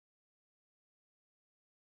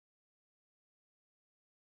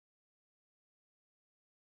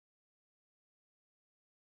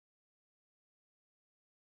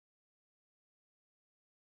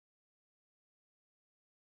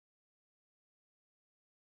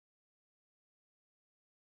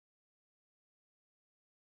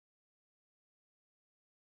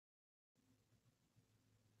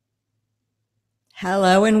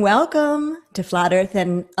Hello and welcome to Flat Earth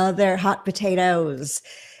and Other Hot Potatoes.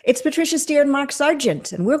 It's Patricia, Steere, and Mark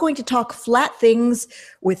Sargent, and we're going to talk flat things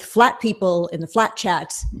with flat people in the flat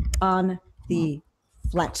chat on the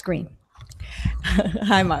flat screen.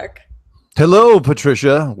 Hi, Mark. Hello,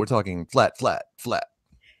 Patricia. We're talking flat.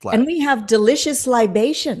 And we have delicious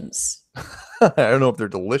libations. I don't know if they're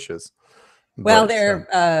delicious. Well,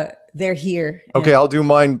 they're here. Okay, I'll do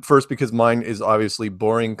mine first because mine is obviously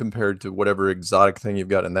boring compared to whatever exotic thing you've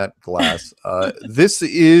got in that glass. This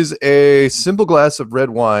is a simple glass of red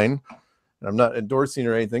wine. I'm not endorsing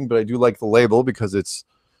or anything, but I do like the label because it's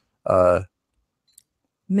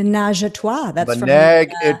Menage a Trois. That's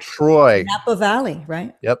Menage a Trois. Napa Valley,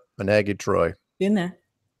 right? Yep, Menage a Trois. Been there.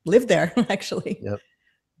 Lived there, actually. Yep.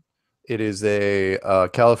 It is a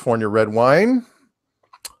California red wine,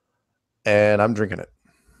 and I'm drinking it.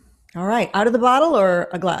 All right. Out of the bottle or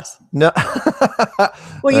a glass? No.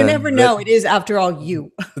 Well, you never know. It is, after all,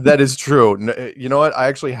 you. That is true. You know what? I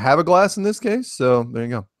actually have a glass in this case, so there you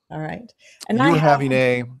go. All right. And you're having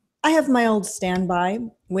I have my old standby,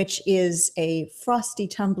 which is a frosty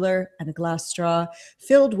tumbler and a glass straw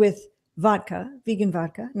filled with vodka, vegan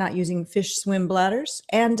vodka, not using fish swim bladders,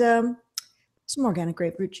 and some organic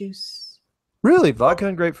grapefruit juice. Really? Vodka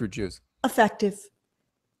and grapefruit juice. Effective.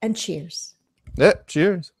 And cheers. Yeah,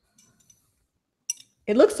 cheers.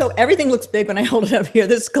 It looks everything looks big when I hold it up here.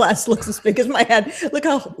 This glass looks as big as my head. Look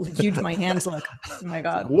how huge my hands look. Oh my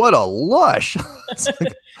God. What a lush. It's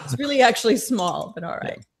really actually small, but all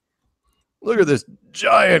right. Look at this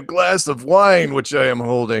giant glass of wine, which I am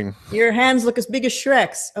holding. Your hands look as big as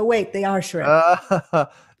Shrek's. Oh wait, they are Shrek.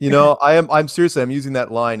 You know, I'm seriously, I'm using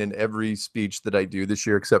that line in every speech that I do this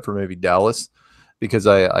year, except for maybe Dallas, because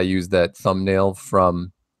I use that thumbnail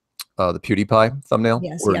from the PewDiePie thumbnail,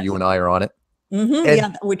 where you and I are on it. Mm-hmm,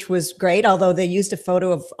 yeah, which was great. Although they used a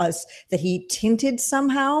photo of us that he tinted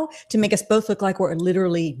somehow to make us both look like we're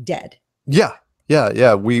literally dead. Yeah.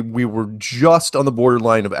 We were just on the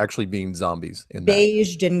borderline of actually being zombies.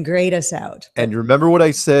 Beige didn't grade us out. And you remember what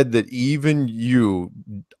I said, that even you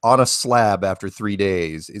on a slab after 3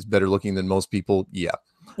 days is better looking than most people? Yeah.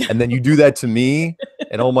 And then you do that to me,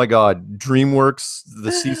 and oh my God, DreamWorks,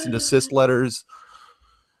 the cease and desist letters.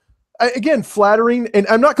 Again, flattering, and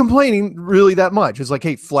I'm not complaining really that much. It's like,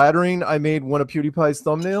 hey, flattering. I made one of PewDiePie's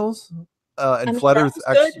thumbnails, and Flat Earth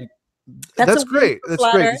actually. That's great. That's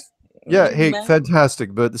great. Yeah. Hey,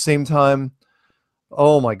 fantastic. But at the same time,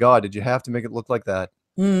 oh my God, did you have to make it look like that?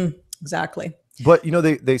 Exactly. But you know,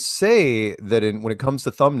 they say that when it comes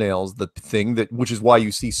to thumbnails, the thing which is why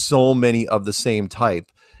you see so many of the same type.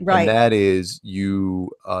 Right. And that is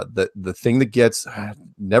the thing that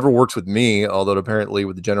never works with me, although apparently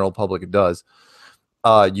with the general public it does.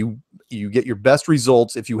 You get your best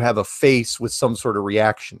results if you have a face with some sort of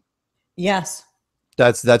reaction. Yes.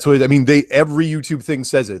 That's what I mean. Every YouTube thing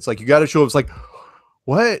says it. It's like you got to show. It's like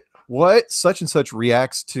what such and such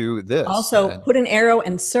reacts to this. Also, put an arrow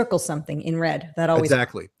and circle something in red. That always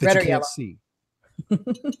exactly red that you can't see.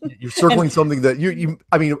 You're circling something that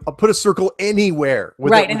I mean, put a circle anywhere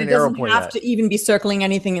with right, and it doesn't have to even be circling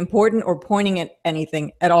anything important or pointing at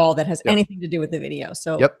anything at all that has anything to do with the video.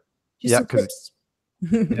 So because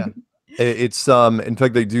it's in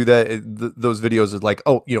fact they do that. Those videos are like,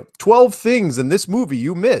 12 things in this movie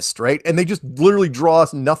you missed, right? And they just literally draw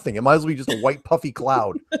us nothing. It might as well be just a white puffy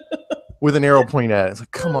cloud with an arrow pointing at it. It's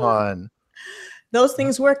like, come on. Those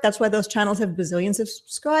things work. That's why those channels have bazillions of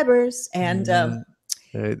subscribers. And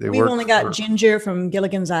we've only got Ginger from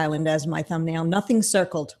Gilligan's Island as my thumbnail. Nothing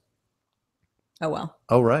circled. Oh, well.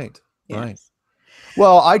 Oh, right. Yes. Right.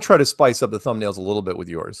 Well, I try to spice up the thumbnails a little bit with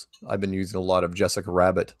yours. I've been using a lot of Jessica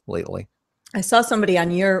Rabbit lately. I saw somebody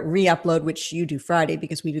on your re-upload, which you do Friday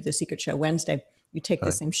because we do the Secret Show Wednesday. You take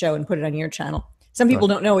the same show and put it on your channel. Some people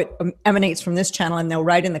don't know it emanates from this channel, and they'll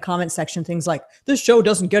write in the comment section things like, this show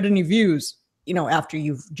doesn't get any views. After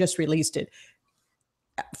you've just released it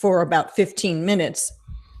for about 15 minutes,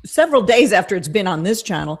 several days after it's been on this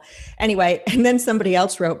channel. Anyway, and then somebody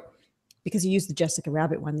else wrote, because he used the Jessica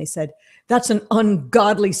Rabbit one, they said, that's an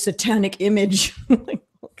ungodly satanic image.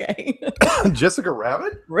 Okay. Jessica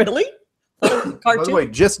Rabbit? Really? By the way,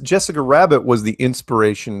 Jessica Rabbit was the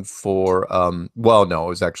inspiration for, well, no, it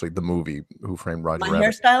was actually the movie Who Framed Roger Rabbit. My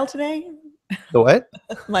hairstyle today? The what?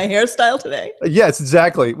 My hairstyle today? Yes,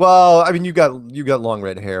 exactly. Well, I mean, you got long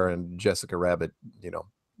red hair, and Jessica Rabbit,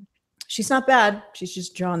 she's not bad. She's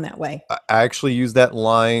just drawn that way. I actually use that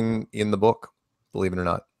line in the book, believe it or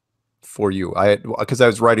not. for you. Because I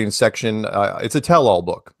was writing a section. It's a tell-all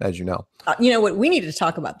book, as you know. You know what? We need to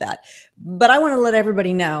talk about that. But I want to let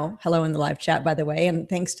everybody know, hello in the live chat, by the way, and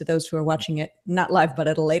thanks to those who are watching it, not live, but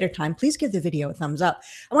at a later time, please give the video a thumbs up.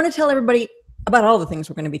 I want to tell everybody about all the things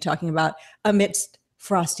we're going to be talking about amidst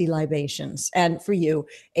frosty libations, and for you,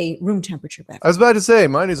 a room temperature beverage. I was about to say,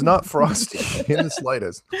 mine is not frosty in the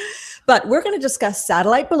slightest. But we're going to discuss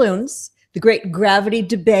satellite balloons, the great gravity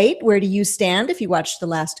debate. Where do you stand if you watched the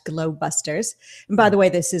last Globebusters? And by the way,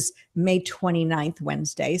 this is May 29th,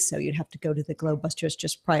 Wednesday, so you'd have to go to the Globebusters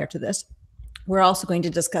just prior to this. We're also going to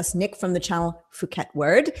discuss Nick from the channel Phuket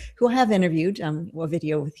Word, who I have interviewed. A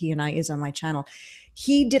video with he and I is on my channel.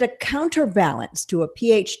 He did a counterbalance to a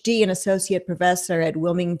PhD and associate professor at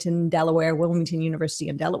Wilmington University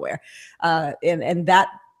in Delaware. And that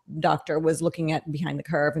doctor was looking at behind the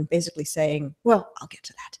curve and basically saying, well, I'll get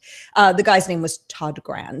to that. The guy's name was Todd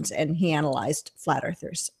Grand, and he analyzed flat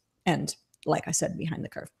earthers. And like I said, behind the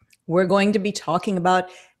curve. We're going to be talking about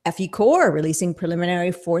FE Core releasing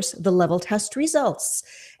preliminary force the level test results.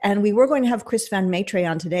 And we were going to have Chris Van Maitre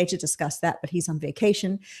on today to discuss that, but he's on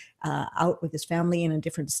vacation, out with his family in a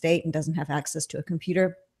different state and doesn't have access to a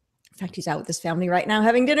computer. In fact, he's out with his family right now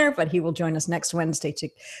having dinner, but he will join us next Wednesday to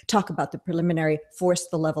talk about the preliminary force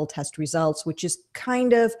the level test results, which is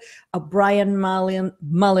kind of a Brian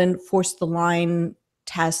Mullen force the line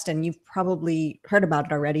test, and you've probably heard about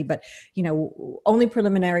it already, but you know, only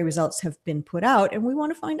preliminary results have been put out, and we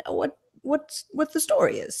want to find out what the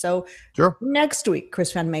story is. So sure, next week,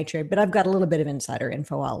 Chris Van Maitre, but I've got a little bit of insider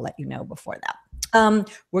info I'll let you know before that.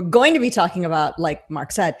 We're going to be talking about, like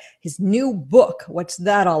Mark said, his new book. What's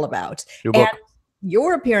that all about? New book. And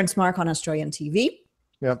your appearance, Mark, on Australian TV.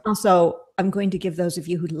 Yeah. Also, I'm going to give those of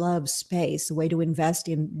you who love space a way to invest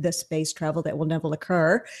in the space travel that will never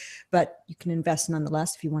occur, but you can invest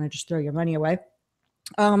nonetheless if you want to just throw your money away.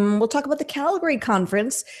 We'll talk about the Calgary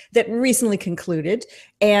conference that recently concluded,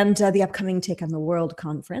 and the upcoming Take on the World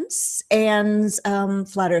conference, and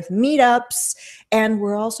flat earth meetups. And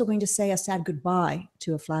we're also going to say a sad goodbye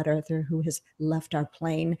to a flat earther who has left our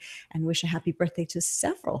plane, and wish a happy birthday to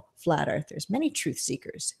several flat earthers, many truth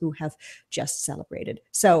seekers who have just celebrated.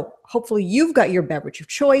 So hopefully you've got your beverage of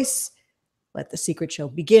choice. Let the secret show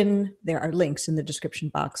begin. There are links in the description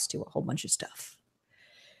box to a whole bunch of stuff.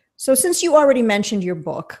 So since you already mentioned your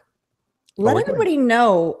book, let everybody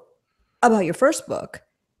know about your first book.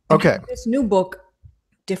 Okay. How this new book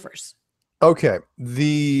differs. Okay.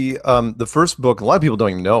 The first book, a lot of people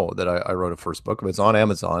don't even know that I wrote a first book, but it's on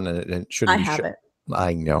Amazon, and it shouldn't be. I have it.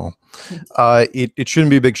 I know. It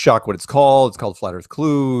shouldn't be a big shock what it's called. It's called Flat Earth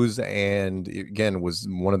Clues, and it, again, was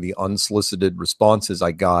one of the unsolicited responses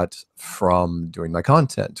I got from doing my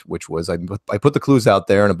content, which was I put the clues out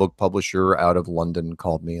there, and a book publisher out of London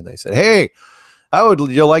called me, and they said, "Hey, how would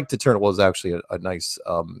you like to turn it?" Well, it was actually a nice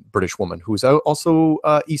British woman who's also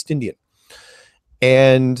East Indian,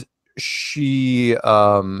 and she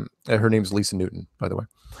her name's Lisa Newton, by the way.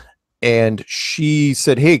 And she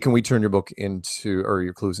said, "Hey, can we turn your book into, or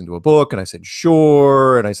your clues into a book?" And I said,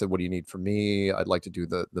 "Sure." And I said, "What do you need from me? I'd like to do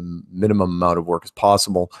the minimum amount of work as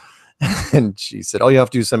possible." And she said, "All you have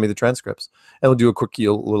to do is send me the transcripts, and we'll do a quick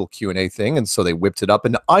little Q&A thing." And so they whipped it up.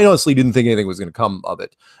 And I honestly didn't think anything was going to come of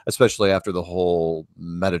it, especially after the whole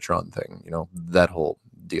Metatron thing, you know, that whole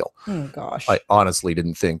deal. Oh gosh. I honestly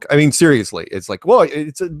didn't think. I mean, seriously, it's like, well,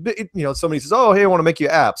 it's a bit, you know, somebody says, "Oh, hey, I want to make you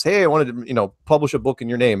apps. Hey, I want to, you know, publish a book in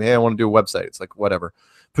your name. Hey, I want to do a website." It's like, whatever.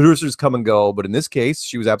 Producers come and go, but in this case,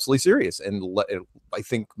 she was absolutely serious. And I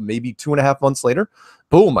think maybe 2.5 months later,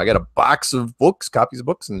 boom, I got a box of books, copies of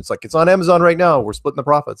books, and it's like, it's on Amazon right now. We're splitting the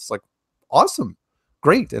profits. It's like, awesome,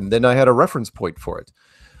 great. And then I had a reference point for it.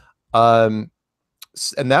 And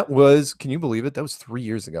that was, can you believe it? That was 3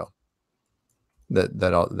 years ago.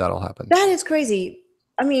 That all happened. That is crazy.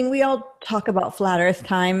 I mean, we all talk about flat Earth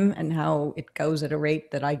time and how it goes at a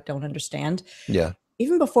rate that I don't understand. Yeah.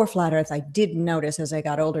 Even before flat Earth, I did notice as I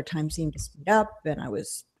got older, time seemed to speed up, and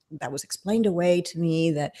that was explained away to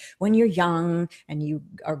me that when you're young and you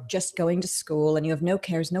are just going to school and you have no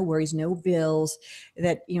cares, no worries, no bills,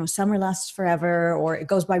 that, you know, summer lasts forever, or it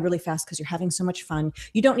goes by really fast because you're having so much fun.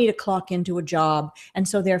 You don't need to clock into a job. And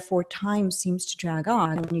so therefore time seems to drag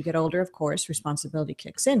on. When you get older, of course, responsibility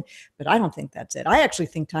kicks in. But I don't think that's it. I actually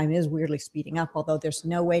think time is weirdly speeding up, although there's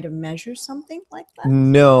no way to measure something like that.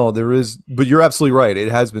 No, there is, but you're absolutely right.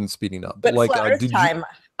 It has been speeding up. But like, flat Earth time,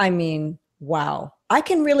 I mean, wow. I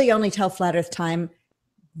can really only tell flat Earth time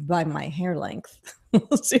by my hair length.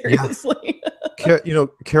 Seriously. Yeah. You know,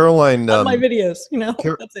 Caroline, on my videos, you know,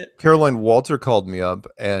 that's it. Caroline Walter called me up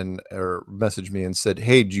or messaged me and said,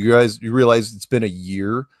 "Hey, do you realize it's been a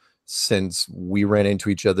year since we ran into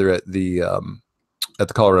each other at the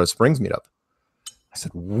Colorado Springs meetup. I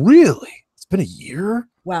said, really? It's been a year?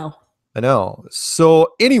 Wow. I know.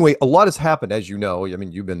 So anyway, a lot has happened, as you know. I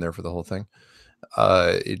mean, you've been there for the whole thing.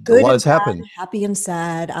 A lot has happened. Happy and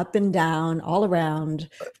sad, up and down, all around,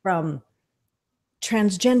 from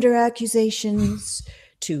transgender accusations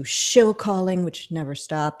to shill calling, which never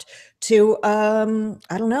stopped, to I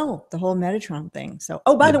don't know, the whole Metatron thing. So,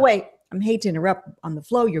 oh, by the way, I hate to interrupt on the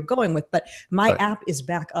flow you're going with, but my app is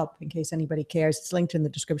back up in case anybody cares. It's linked in the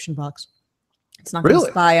description box. It's not going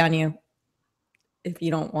to spy on you. If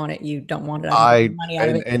you don't want it, you don't want it. I don't money out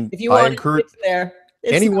of it. And if you want it, it's there.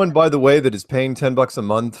 Anyone, by the way, that is paying $10 a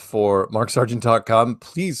month for marksargent.com,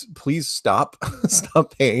 please stop.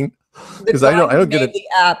 Stop paying. Because I don't get it. The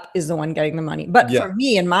app is the one getting the money. But for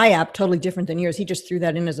me and my app, totally different than yours. He just threw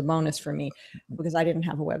that in as a bonus for me because I didn't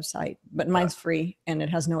have a website. But mine's free and it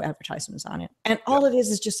has no advertisements on it. And all it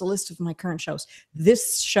is just a list of my current shows.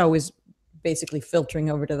 This show is basically filtering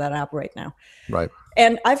over to that app right now. Right.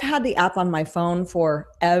 And I've had the app on my phone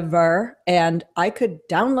forever, and I could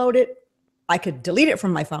download it. I could delete it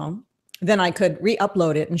from my phone. Then I could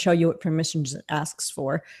re-upload it and show you what permissions it asks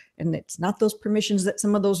for. And it's not those permissions that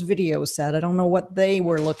some of those videos said. I don't know what they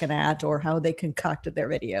were looking at or how they concocted their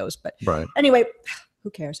videos. But anyway,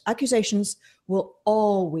 who cares? Accusations will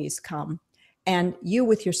always come. And you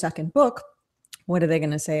with your second book, what are they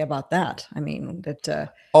going to say about that? I mean,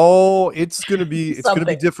 that. It's going to be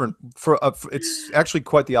different. It's actually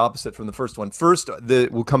quite the opposite from the first one. First,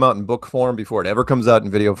 it will come out in book form before it ever comes out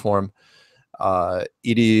in video form.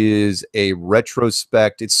 It is a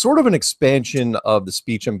retrospect. It's sort of an expansion of the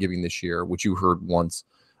speech I'm giving this year, which you heard once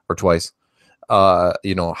or twice.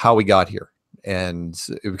 You know, how we got here, and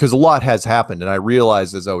because a lot has happened, and I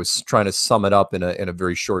realized as I was trying to sum it up in a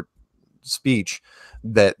very short speech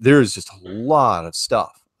that there's just a lot of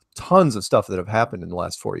stuff, tons of stuff that have happened in the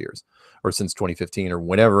last 4 years or since 2015 or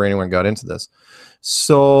whenever anyone got into this.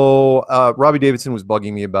 So Robbie Davidson was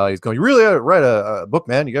bugging me about, he's going, you really got to write a book,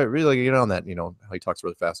 man. You got to really get on that. You know, how he talks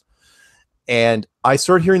really fast. And I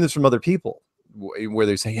started hearing this from other people where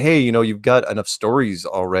they say, hey, you know, you've got enough stories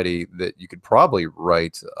already that you could probably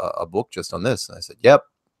write a book just on this. And I said, yep,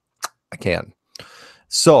 I can.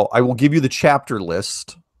 So I will give you the chapter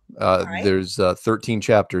list. There's 13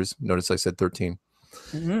 chapters. Notice I said 13.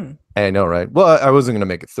 Mm-hmm. I know, right? Well, I wasn't going to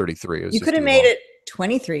make it 33. You could have made it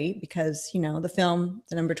 23 because, you know, the film,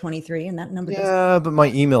 the number 23, and that number. Yeah, but my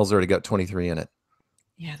email's already got 23 in it.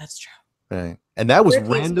 Yeah, that's true. Right. And that was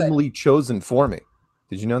randomly chosen for me.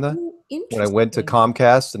 Did you know that? When I went to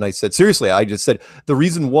Comcast and I said, seriously, I just said, the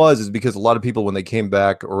reason is because a lot of people, when they came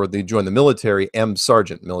back or they joined the military,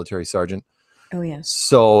 Sargent, military sergeant. Oh, yeah.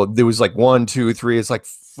 So there was like 1, 2, 3. It's like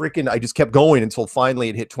freaking, I just kept going until finally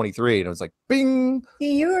it hit 23. And it was like, bing.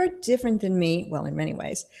 You're different than me. Well, in many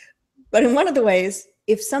ways. But in one of the ways,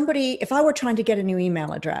 if I were trying to get a new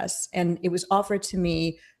email address and it was offered to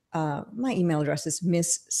me, my email address is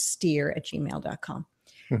misssteere@gmail.com.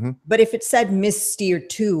 Mm-hmm. But if it said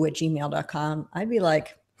misssteere2@gmail.com, I'd be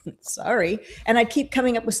like, sorry. And I'd keep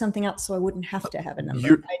coming up with something else so I wouldn't have to have a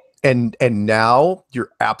number. And now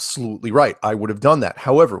you're absolutely right. I would have done that.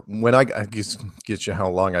 However, when I guess get you how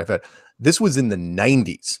long I've had, this was in the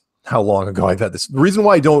 90s. How long ago I've had this. The reason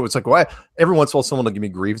why I don't, it's like, why every once in a while someone will give me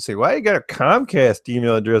grief and say, why you got a Comcast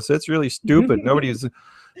email address? That's really stupid.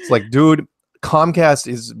 It's like, dude,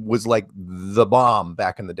 Comcast was like the bomb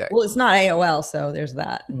back in the day. Well, it's not AOL, so there's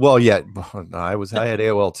that. Well, yeah, I had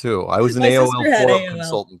AOL too. I was an AOL forum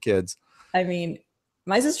consultant, kids. I mean,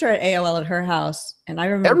 my sister had AOL at her house, and I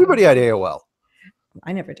remember everybody had AOL.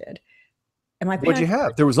 I never did. And my what'd you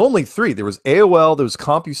have? There was only 3. There was AOL, there was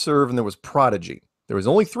CompuServe, and there was Prodigy. There was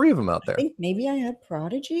only 3 of them out there. I think maybe I had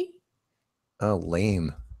Prodigy. Oh,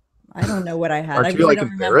 lame. I don't know what I had. Aren't you like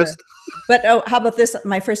embarrassed? But how about this?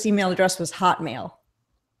 My first email address was Hotmail.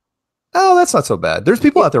 Oh, that's not so bad. There's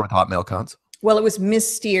people out there with Hotmail accounts. Well, it was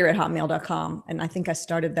misssteere@hotmail.com. And I think I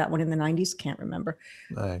started that one in the 90s. Can't remember.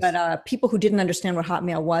 Nice. But people who didn't understand what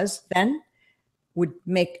Hotmail was then would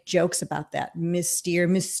make jokes about that. Miss Steere,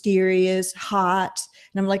 mysterious, hot.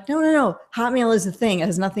 And I'm like, no. Hotmail is a thing. It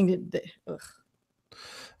has nothing to do.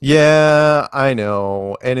 Yeah, I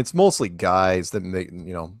know. And it's mostly guys that make,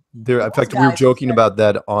 you know, in fact, we were joking about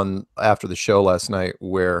that after the show last night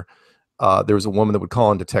where there was a woman that would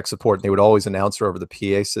call into tech support and they would always announce her over the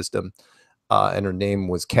PA system. And her name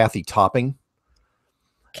was Kathy Topping.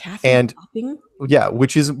 Topping? Yeah,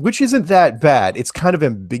 which isn't that bad. It's kind of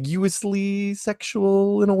ambiguously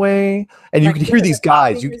sexual in a way. And you can hear these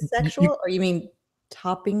guys. Sexual, or you mean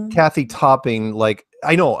topping? Kathy Topping, like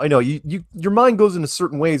I know. Your mind goes into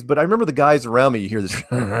certain ways, but I remember the guys around me. You hear this.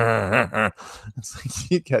 It's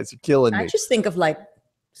like, you guys are killing me. I just think of like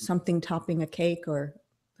something topping a cake, or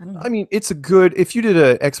I don't know. I mean, it's a good. If you did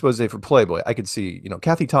an expose for Playboy, I could see.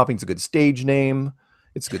 Kathy Topping's a good stage name.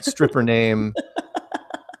 It's a good stripper name.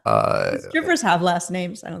 Strippers have last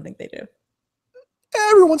names. I don't think they do.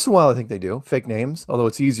 Every once in a while, I think they do fake names. Although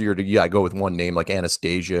it's easier to go with one name like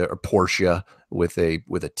Anastasia or Portia with a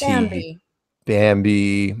T.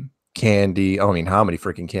 Bambi, Candy. I mean, how many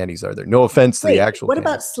freaking candies are there? No offense to the actual. What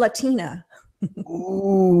about Slatina?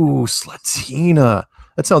 Ooh, Slatina.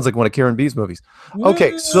 That sounds like one of Karen B's movies.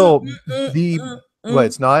 Okay, so well,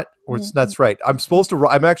 it's not, or that's right.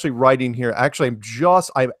 I'm actually writing here. Actually,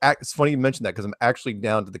 it's funny you mentioned that because I'm actually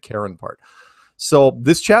down to the Karen part. So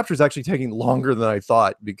this chapter is actually taking longer than I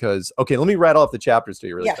thought because, okay, let me rattle off the chapters to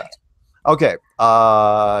you really fast. Okay,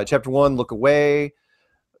 chapter 1, look away.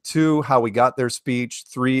 2, how we got their speech.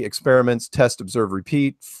 3, experiments, test, observe,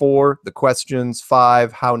 repeat. 4, the questions.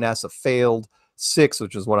 5, how NASA failed. 6,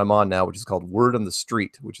 which is what I'm on now, which is called Word on the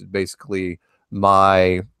Street, which is basically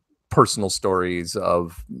my personal stories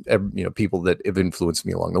of people that have influenced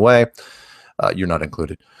me along the way. You're not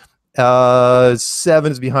included.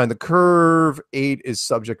 7 is behind the curve. 8 is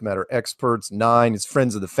subject matter experts. 9 is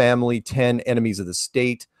friends of the family. 10, enemies of the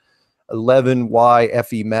state. 11, why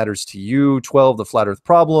FE matters to you. 12, the flat earth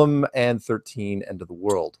problem. And 13, end of the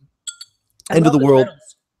world. End of the world.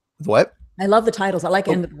 Titles. What? I love the titles. I like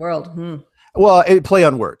end of the world. Well, it play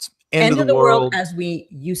on words. End of the world as we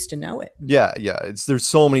used to know it. Yeah. There's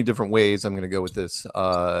so many different ways I'm going to go with this.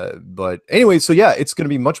 But anyway, so yeah, it's going to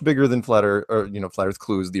be much bigger than Flat Earth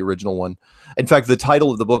Clues, the original one. In fact, the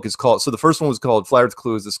title of the book is called, so the first one was called Flat Earth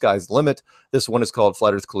Clues, The Sky's the Limit. This one is called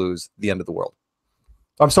Flat Earth Clues, The End of the World.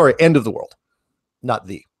 I'm sorry, End of the World, not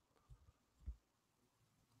the.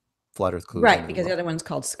 Flat Earth Clues. Right, because the other one's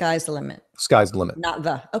called Sky's the Limit. Sky's the Limit. Not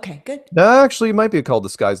the. Okay, good. Actually, it might be called The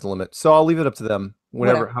Sky's the Limit. So I'll leave it up to them,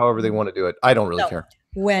 however they want to do it. I don't really care.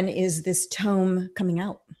 When is this tome coming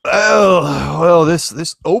out? Oh, well,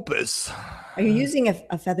 this opus. Are you using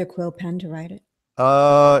a feather quill pen to write it?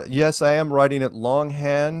 Yes, I am writing it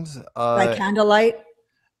longhand. By candlelight?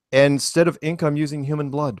 And instead of ink, I'm using human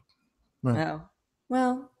blood. Oh,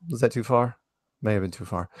 well. Was that too far? May have been too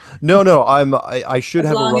far. No, I should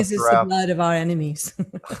have a rough draft. As long as it's the blood of our enemies.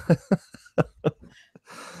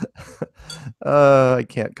 I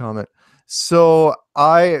can't comment. So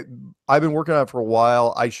I've been working on it for a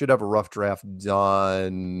while. I should have a rough draft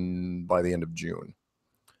done by the end of June.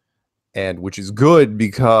 And which is good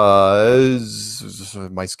because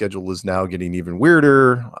my schedule is now getting even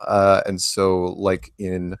weirder. And so like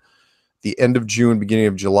in the end of June, beginning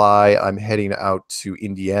of July, I'm heading out to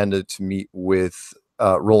Indiana to meet with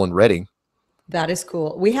Roland Reddy. That is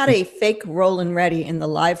cool. We had a fake Roland Reddy in the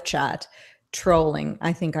live chat trolling.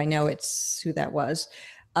 I think I know it's who that was.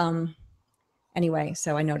 Anyway,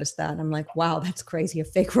 so I noticed that. I'm like, wow, that's crazy. A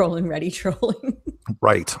fake Roland Reddy trolling.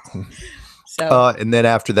 Right. So, and then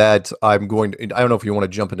after that, I'm going to, I don't know if you want to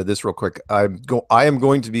jump into this real quick. I am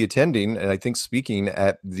going to be attending and I think speaking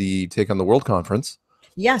at the Take on the World conference.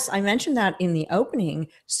 Yes, I mentioned that in the opening.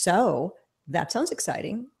 So that sounds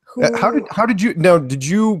exciting. How did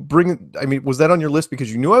you bring, I mean, was that on your list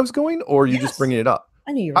because you knew I was going or you just bringing it up?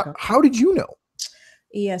 I knew you were going. How did you know?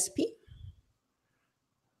 ESP.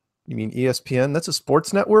 You mean ESPN? That's a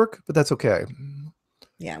sports network, but that's okay.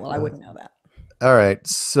 Yeah, well, I wouldn't know that. All right.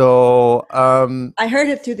 So I heard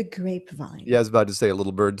it through the grapevine. Yeah, I was about to say a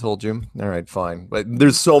little bird told you. All right, fine. But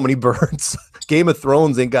there's so many birds. Game of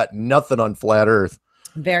Thrones ain't got nothing on flat Earth.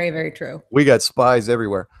 Very, very true. We got spies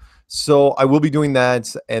everywhere. So I will be doing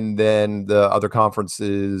that. And then the other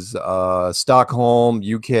conferences, Stockholm,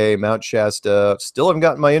 UK, Mount Shasta. Still haven't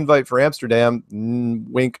gotten my invite for Amsterdam.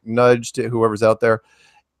 Wink, nudge to whoever's out there.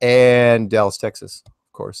 And Dallas, Texas, of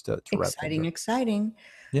course. To Exciting.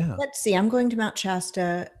 Yeah. Let's see. I'm going to Mount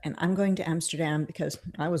Shasta and I'm going to Amsterdam because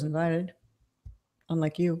I was invited.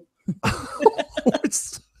 Unlike you. Let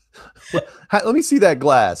me see that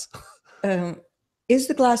glass. Is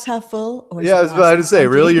the glass half full? Or I was about to say,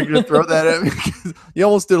 really? You're going to throw that at me? You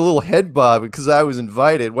almost did a little head bob because I was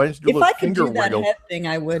invited. Why didn't you do a little finger wiggle? If I could do that head thing,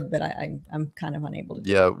 I would, but I'm kind of unable to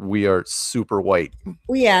do it. We are super white.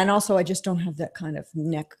 Well, yeah, and also I just don't have that kind of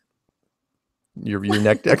neck. Your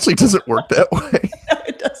neck actually doesn't work that way. No,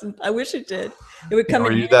 it doesn't. I wish it did. It would come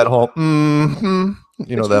in that whole,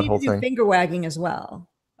 that whole thing. Finger wagging as well.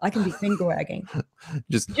 I can be finger wagging.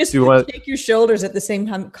 just take your shoulders at the same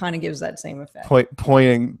time. Kind of gives that same effect.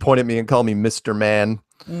 Point at me and call me Mr. Man.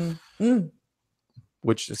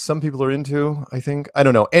 Which some people are into, I think. I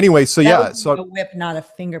don't know. Anyway, so that yeah. would be a whip, not a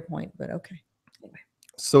finger point, but okay. Anyway.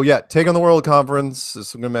 So yeah, Take on the World conference. This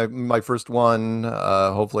is going to be my first one.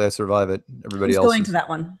 Hopefully I survive it. Everybody Who's else going is to that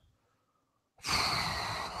one?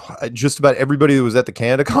 just about everybody that was at the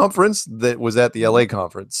Canada conference that was at the LA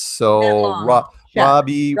conference. Matt So Long, check.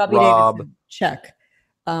 Robbie, Robbie Rob, Davidson, check.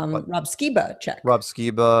 Rob Skiba, check. Rob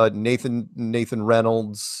Skiba, Nathan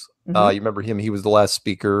Reynolds. You remember him? He was the last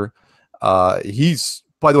speaker. He's,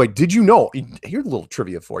 by the way, did you know? Here's a little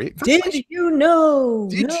trivia for you. Did you know?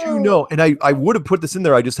 Did you know? And I would have put this in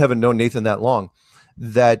there. I just haven't known Nathan that long.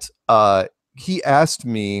 That he asked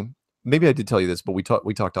me. Maybe I did tell you this, but we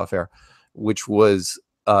talked off air, which was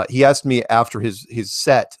he asked me after his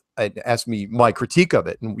set. Asked me my critique of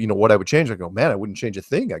it, and what I would change. I go, man, I wouldn't change a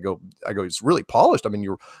thing. I go, it's really polished. I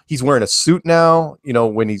mean, he's wearing a suit now.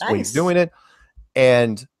 When he's doing it,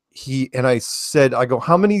 and I said, I go,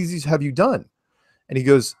 how many of these have you done? And he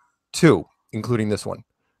goes, 2, including this one.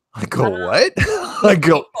 I go, what? I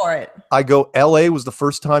go, LA was the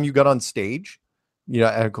first time you got on stage. And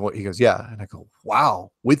I go, he goes, yeah. And I go,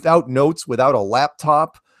 wow, without notes, without a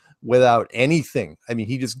laptop, without anything. I mean,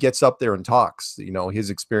 he just gets up there and talks. His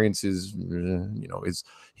experiences,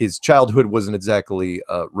 his childhood wasn't exactly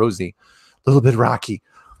rosy, a little bit rocky,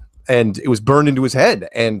 and it was burned into his head.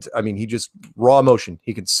 And I mean, he just raw emotion.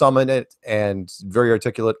 He can summon it, and very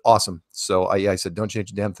articulate. Awesome. So I said, don't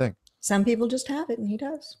change a damn thing. Some people just have it, and he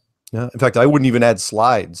does. Yeah. In fact, I wouldn't even add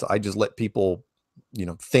slides. I just let people,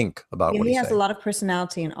 think about what he has a lot of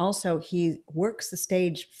personality, and also he works the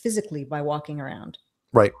stage physically by walking around.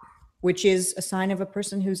 Right. Which is a sign of a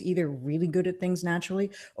person who's either really good at things naturally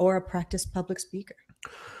or a practiced public speaker.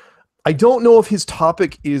 I don't know if his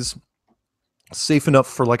topic is safe enough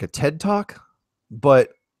for like a TED Talk, but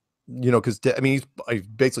because he's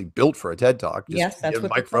basically built for a TED Talk. Yes, that's what the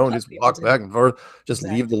microphone, just walk back and forth, just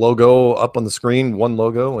leave the logo up on the screen, one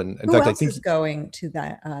logo. And in fact, I think he's going to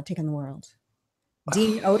that Take on the World.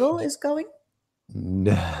 Dean Odell is going.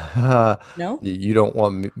 No, you don't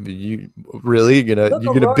want me. You really you're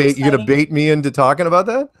gonna bait me into talking about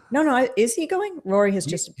that? No. Is he going? Rory has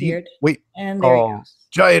just appeared. Wait, and there he goes.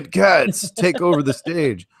 Giant cats take over the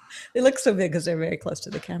stage. They look so big because they're very close to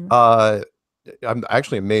the camera. I'm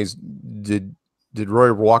actually amazed. Did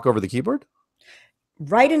Rory walk over the keyboard?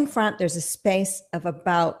 Right in front, there's a space of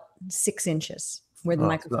about 6 inches where the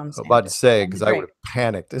microphone's. I'm about to say, because I would have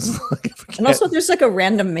panicked. And also, there's like a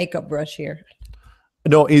random makeup brush here.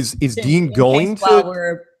 No, is Dean going to? While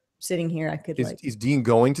we're sitting here, I could is Dean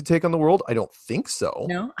going to Take on the World? I don't think so.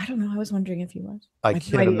 No, I don't know. I was wondering if he was. I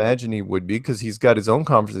can't imagine he would be, because he's got his own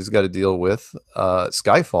conference he's got to deal with.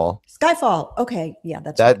 Skyfall. Okay, yeah,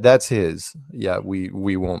 that's his. Yeah, we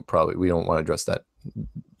don't want to address that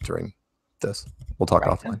during this. We'll talk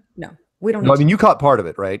offline. No, we don't. No, I mean, you caught part of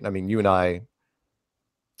it, right? I mean, you and I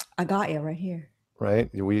got you right here. Right?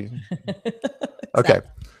 Okay.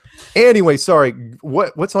 Anyway, sorry.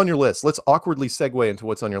 What's on your list? Let's awkwardly segue into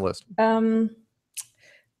what's on your list. Did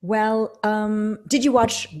you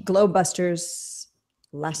watch Globebusters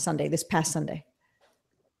this past Sunday?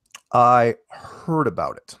 I heard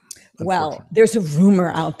about it. Well, there's a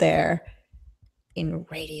rumor out there in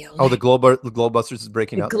radio. Oh, the Globebusters is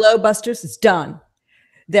breaking up. Globebusters is done.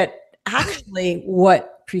 That actually what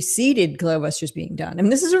preceded Globebusters being done. I mean,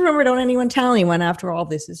 this is a rumor. Don't anyone tell anyone. After all,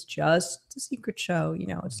 this is just a secret show.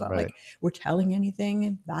 It's not like we're telling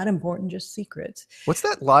anything that important, just secrets. What's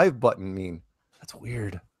that live button mean? That's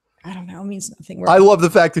weird. I don't know. It means nothing. I love the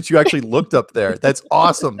fact that you actually looked up there. That's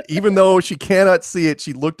awesome. Even though she cannot see it,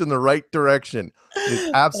 she looked in the right direction.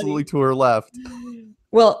 It's absolutely to her left.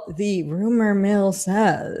 Well, the rumor mill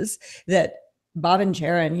says that Bob and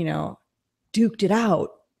Jaron, duked it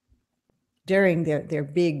out during their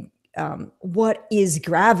big what is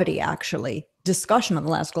gravity actually discussion on the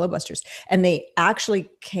last Globebusters. And they actually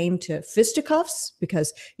came to fisticuffs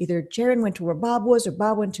because either Jaron went to where Bob was or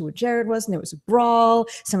Bob went to where Jaron was, and there was a brawl.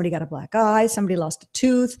 Somebody got a black eye, somebody lost a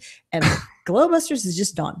tooth, and Globebusters is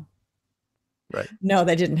just done. Right. No,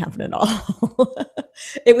 that didn't happen at all.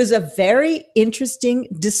 It was a very interesting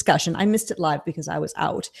discussion. I missed it live because I was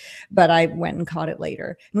out, but I went and caught it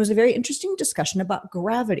later. It was a very interesting discussion about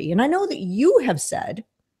gravity. And I know that you have said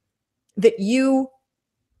that you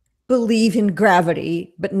believe in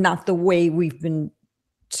gravity, but not the way we've been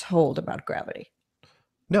told about gravity.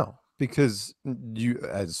 No, because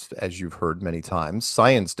as you've heard many times,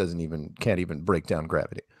 science can't even break down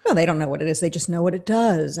gravity. No, they don't know what it is. They just know what it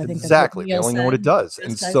does. I think exactly. They only know what it does.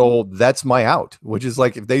 And so that's my out, which is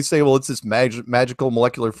like, if they say, well, it's this magical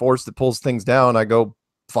molecular force that pulls things down, I go,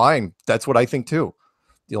 fine. That's what I think too.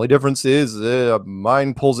 The only difference is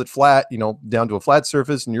mine pulls it flat, down to a flat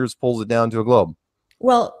surface, and yours pulls it down to a globe.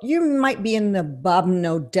 Well, you might be in the Bob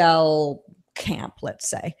Nodell camp, let's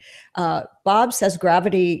say. Bob says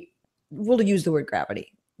gravity, we'll use the word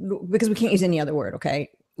gravity because we can't use any other word, okay?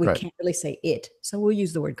 We can't really say it. So we'll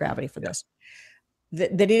use the word gravity for this.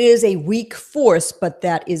 That it is a weak force, but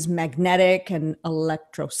that is magnetic and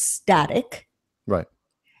electrostatic. Right.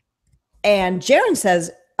 And Jaron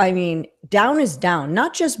says, I mean, down is down,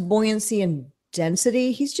 not just buoyancy and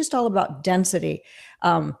density. He's just all about density.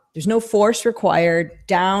 There's no force required.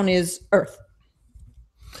 Down is earth.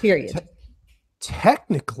 Period.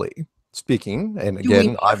 Technically speaking, and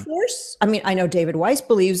again, force. I mean, I know David Weiss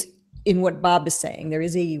believes in what Bob is saying. There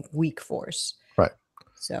is a weak force. Right.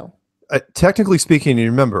 So technically speaking, you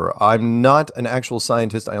remember, I'm not an actual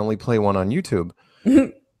scientist. I only play one on YouTube.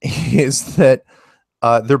 Is that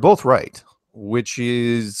they're both right, which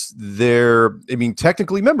is I mean,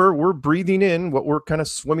 technically, remember, we're breathing in what we're kind of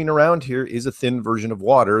swimming around here is a thin version of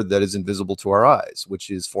water that is invisible to our eyes, which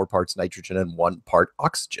is 4 parts nitrogen and 1 part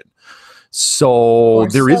oxygen. So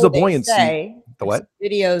there is a buoyancy. The what?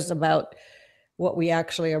 Videos about what we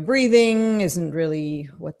actually are breathing isn't really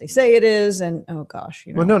what they say it is, and oh gosh,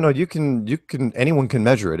 Well, no, you can anyone can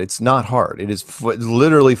measure it. It's not hard. It is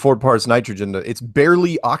literally 4 parts nitrogen. It's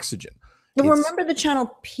barely oxygen. Remember the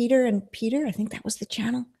channel Peter and Peter? I think that was the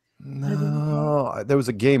channel. No, there was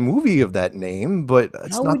a gay movie of that name, but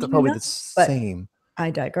it's not probably the same. I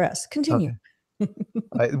digress. Continue.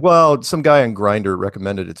 Okay. Well, some guy on Grindr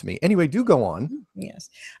recommended it to me. Anyway, do go on. Yes.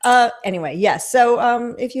 Anyway, yes.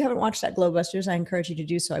 So if you haven't watched that Glowbusters, I encourage you to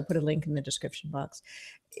do so. I put a link in the description box.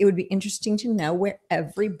 It would be interesting to know where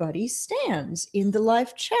everybody stands in the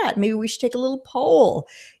live chat. Maybe we should take a little poll.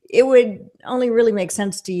 It would only really make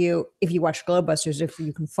sense to you if you watch Glowbusters, if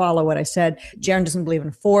you can follow what I said. Jaron doesn't believe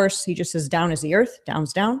in force. He just says down is the earth,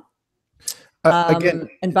 down's down. Again,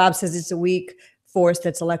 and Bob says it's a weak force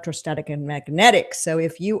that's electrostatic and magnetic. So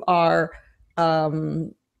if you are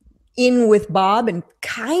in with Bob and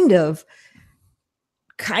kind of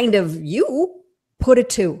you put a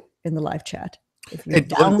 2 in the live chat.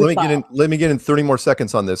 Let me get in 30 more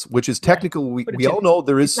seconds on this, which is technical. We all know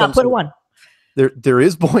there is some. Put a 1. There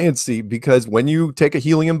is buoyancy because when you take a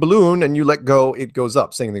helium balloon and you let go, it goes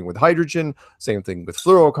up. Same thing with hydrogen, same thing with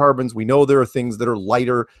fluorocarbons. We know there are things that are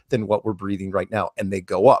lighter than what we're breathing right now, and they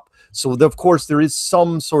go up. So of course there is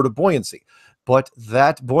some sort of buoyancy, but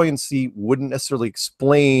that buoyancy wouldn't necessarily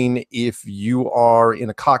explain if you are in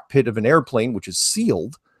a cockpit of an airplane, which is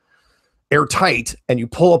sealed, airtight, and you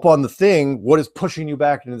pull up on the thing, what is pushing you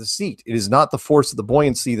back into the seat? It is not the force of the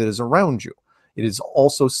buoyancy that is around you. It is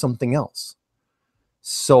also something else.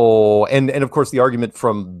 So, and of course, the argument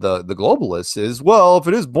from the globalists is, well, if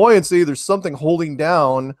it is buoyancy, there's something holding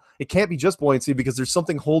down. It can't be just buoyancy because there's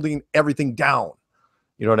something holding everything down.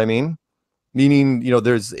 You know what I mean? Meaning,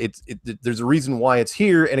 there's a reason why it's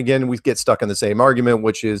here. And again, we get stuck in the same argument,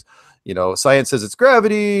 which is, science says it's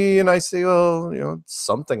gravity, and I say, well,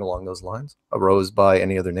 something along those lines arose by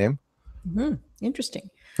any other name. Interesting.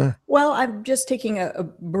 Well, I'm just taking a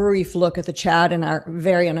brief look at the chat and our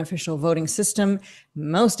very unofficial voting system.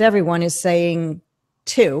 Most everyone is saying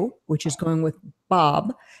 2, which is going with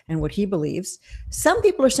Bob and what he believes. Some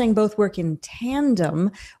people are saying both work in tandem,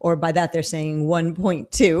 or by that they're saying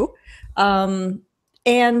 1.2.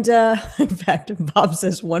 In fact, Bob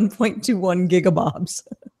says 1.21 gigabobs.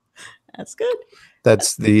 That's good.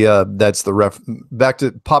 That's the back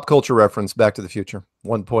to pop culture reference, Back to the Future.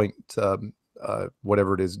 1.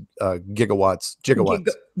 Whatever it is, gigabobs.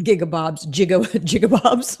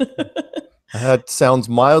 That sounds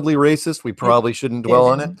mildly racist. We probably shouldn't dwell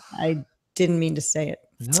on it. I didn't mean to say it.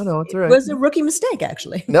 No, it's all right. It was a rookie mistake,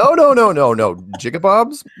 actually. No.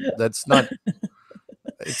 Gigabobs? That's not.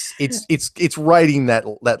 It's writing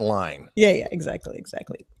that line. Yeah, exactly.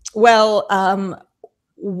 Well,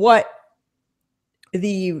 what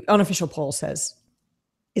the unofficial poll says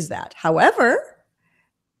is that. However,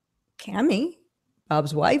 Cammie,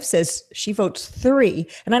 Bob's wife, says she votes 3.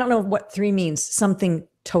 And I don't know what 3 means. Something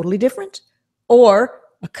totally different or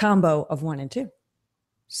a combo of 1 and 2.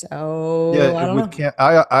 So yeah, I don't know.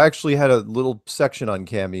 I actually had a little section on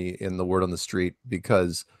Cammie in the Word on the Street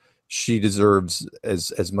because she deserves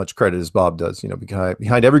as much credit as Bob does.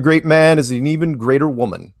 Behind every great man is an even greater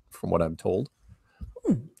woman, from what I'm told.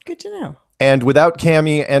 Good to know. And without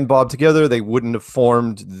Cammie and Bob together, they wouldn't have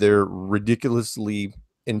formed their ridiculously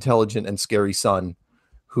intelligent and scary son,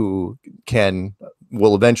 who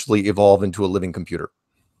will eventually evolve into a living computer.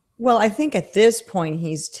 Well, I think at this point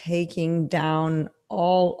he's taking down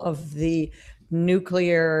all of the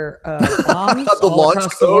nuclear bombs the all launch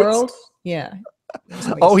across codes. the world. Yeah,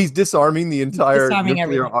 Oh, he's disarming the entire disarming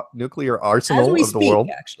nuclear as arsenal we of the speak, world.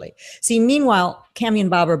 actually. See, meanwhile, Cammy and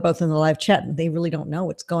Bob are both in the live chat, and they really don't know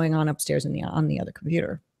what's going on upstairs on the other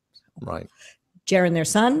computer. Right. Jer and their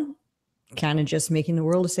son, kind of just making the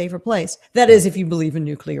world a safer place. That is, if you believe in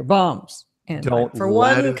nuclear bombs. And Don't for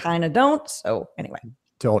let one, kind of don't. So anyway.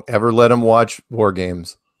 Don't ever let him watch War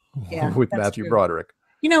Games with Matthew true. Broderick.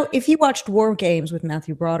 You know, if he watched War Games with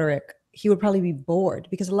Matthew Broderick, he would probably be bored,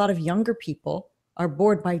 because a lot of younger people are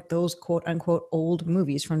bored by those quote unquote old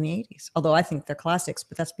movies from the 80s. Although I think they're classics,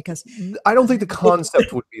 but that's because I don't think the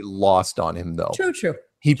concept would be lost on him, though. True.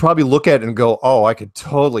 He'd probably look at it and go, oh, I could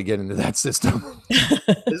totally get into that system.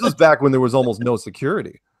 This was back when there was almost no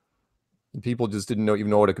security. And people just didn't even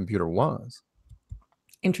know what a computer was.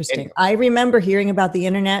 Interesting. Anyway. I remember hearing about the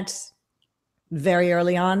internet very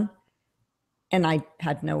early on, and I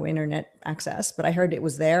had no internet access, but I heard it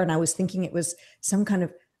was there, and I was thinking it was some kind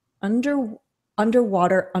of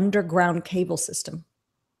underwater underground cable system.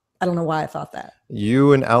 I don't know why I thought that.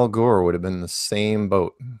 You and Al Gore would have been in the same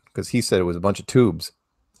boat, because he said it was a bunch of tubes.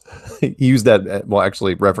 He used that, well,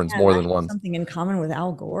 actually reference more than once. Something in common with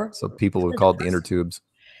Al Gore. So people would call it the inner tubes.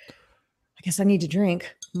 I guess I need to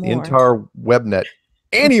drink more. Entire webnet.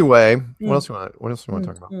 Anyway, what else do you want to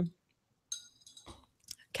talk about?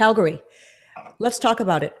 Calgary. Let's talk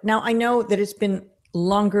about it. Now, I know that it's been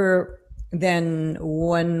longer than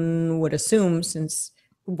one would assume, since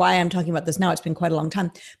why I'm talking about this now, it's been quite a long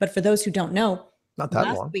time. But for those who don't know, not that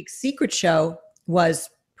long. Last week's secret show was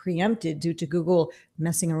preempted due to Google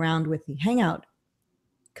messing around with the Hangout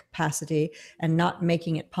capacity and not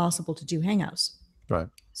making it possible to do Hangouts. Right.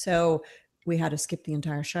 So we had to skip the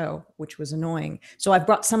entire show, which was annoying. So I've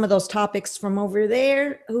brought some of those topics from over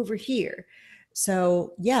there over here.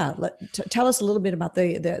 So yeah, tell us a little bit about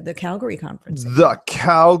the Calgary conference. The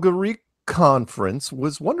Calgary conference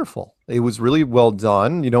was wonderful. It was really well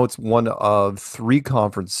done. You know, it's one of 3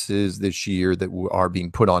 conferences this year that are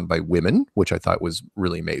being put on by women, which I thought was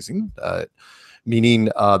really amazing. Meaning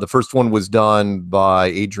the first one was done by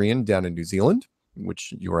Adrian down in New Zealand,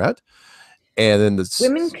 which you were at. And then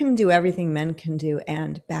women can do everything men can do,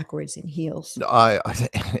 and backwards in heels.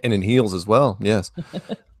 And in heels as well. Yes.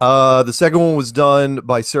 The second one was done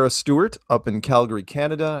by Sarah Stewart up in Calgary,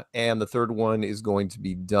 Canada. And the third one is going to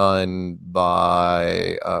be done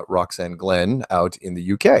by Roxanne Glenn out in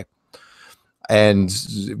the UK. And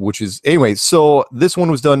which is, anyway, so this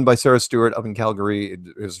one was done by Sarah Stewart up in Calgary.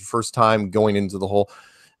 It was the first time going into the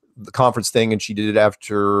conference thing, and she did it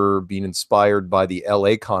after being inspired by the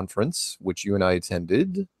LA conference, which you and I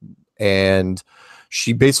attended. And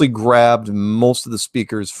she basically grabbed most of the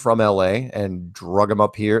speakers from LA and drug them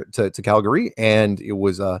up here to Calgary. And it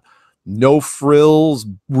was a no frills,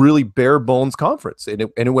 really bare bones conference. And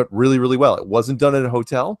it went really, really well. It wasn't done at a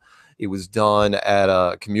hotel. It was done at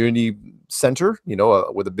a community center, you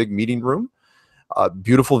know, with a big meeting room, a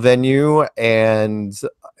beautiful venue, and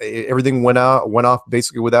everything went off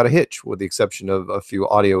basically without a hitch, with the exception of a few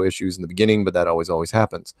audio issues in the beginning, but that always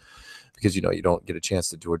happens because, you know, you don't get a chance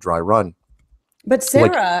to do a dry run. But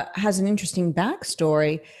Sarah has an interesting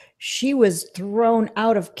backstory. She was thrown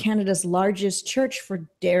out of Canada's largest church for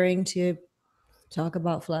daring to talk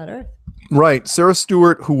about flat Earth. Right. Sarah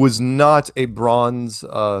Stewart, who was not a bronze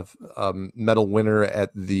medal winner at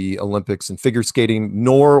the Olympics in figure skating,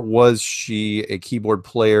 nor was she a keyboard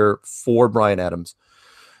player for Bryan Adams.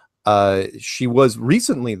 She was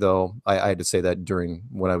recently, though, I had to say that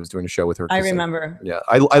when I was doing a show with her. I remember.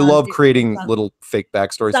 I love creating little fake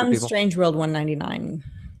backstories for people. Strange World 199.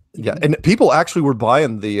 Yeah, and people actually were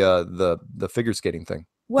buying the figure skating thing.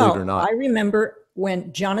 Well, believe it or not. I remember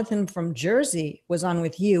when Jonathan from Jersey was on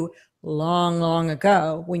with you long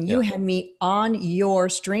ago, when you had me on your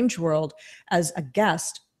Strange World as a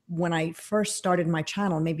guest. When I first started my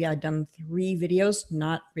channel, maybe I'd done 3 videos,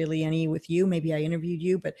 not really any with you. Maybe I interviewed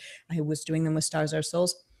you, but I was doing them with Stars Our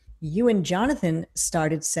Souls. You and Jonathan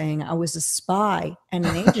started saying I was a spy and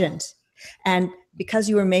an agent. And because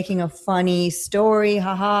you were making a funny story,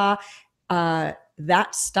 that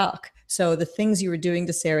stuck. So the things you were doing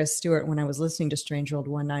to Sarah Stewart when I was listening to Strange World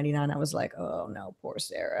 199, I was like, oh no, poor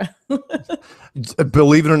Sarah.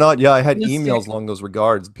 Believe it or not, I had emails along those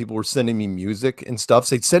regards. People were sending me music and stuff.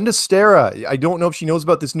 Say, send us Sarah. I don't know if she knows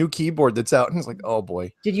about this new keyboard that's out. And it's like, oh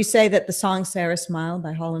boy. Did you say that the song Sarah Smile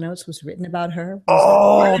by Hall & Oates was written about her?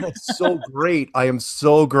 That's so great. I am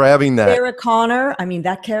so grabbing that. Sarah Connor. I mean,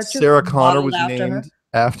 that character. Sarah Connor was named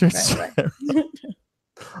after Sarah. Right.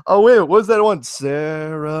 Oh, wait, what was that one?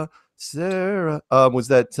 Sarah. Was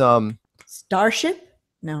that Starship?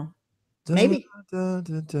 No. Maybe. It Don't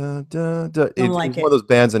like was one of it. those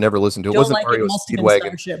bands I never listened to. It Don't wasn't like it. REO Must have been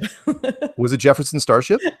Speedwagon. Starship. Was it Jefferson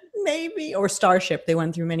Starship? Maybe. Or Starship. They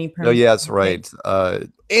went through many Oh, yeah, that's permutations. right.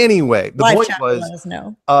 Anyway, the Live point chat will was let us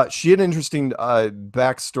know. she had an interesting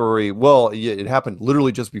backstory. Well, yeah, it happened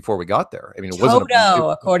literally just before we got there. I mean, it wasn't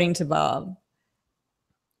Toto, according to Bob.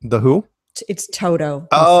 the who? It's Toto.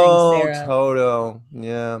 Oh, Toto.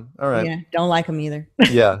 Yeah. All right. Yeah, don't like him either.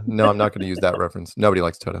 Yeah. No, I'm not going to use that reference. Nobody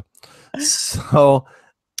likes Toto. So,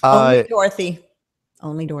 Only Dorothy.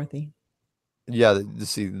 Only Dorothy. yeah.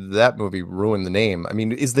 See, that movie ruined the name. I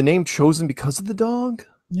mean, is the name chosen because of the dog?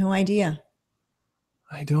 No idea.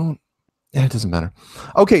 I don't. Yeah, it doesn't matter.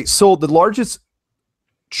 Okay, so the largest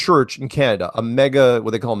church in Canada,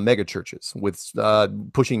 what they call mega churches, with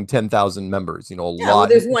pushing 10,000 members. You know, a lot. Well,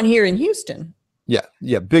 there's one here in Houston.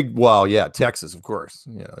 Yeah, big. Well, yeah, Texas, of course.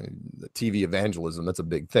 You know, the TV evangelism, that's a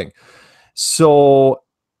big thing. So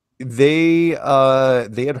they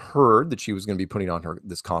had heard that she was going to be putting on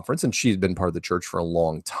this conference, and she had been part of the church for a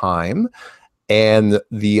long time. And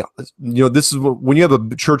this is when you have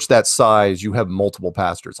a church that size, you have multiple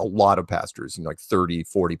pastors, a lot of pastors, like 30,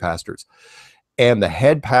 40 pastors. And the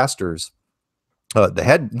head pastors,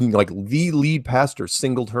 the lead pastor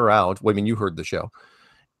singled her out. I mean, you heard the show,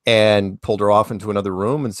 and pulled her off into another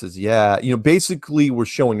room and says, yeah, basically we're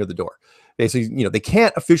showing her the door. Basically, they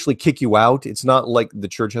can't officially kick you out. It's not like the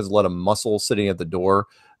church has a lot of muscle sitting at the door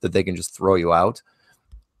that they can just throw you out.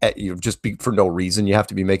 For no reason. You have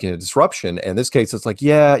to be making a disruption. And in this case, it's like,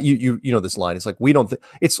 yeah, you know this line. It's like, we don't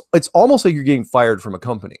it's almost like you're getting fired from a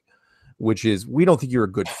company, which is, we don't think you're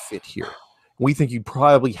a good fit here. We think you'd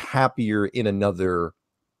probably happier in another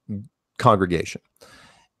congregation.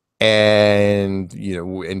 And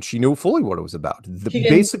and she knew fully what it was about. They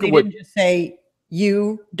didn't just say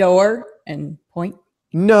you door and point.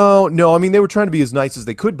 No. I mean, they were trying to be as nice as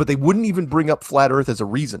they could, but they wouldn't even bring up flat Earth as a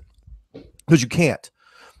reason, because you can't.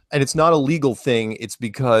 And it's not a legal thing. It's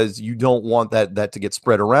because you don't want that to get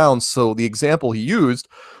spread around. So the example he used,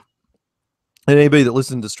 and anybody that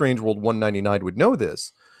listened to Strange World 199 would know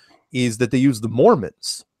this, is that they use the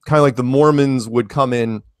Mormons. Kind of like the Mormons would come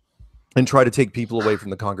in and try to take people away from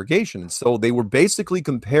the congregation. And so they were basically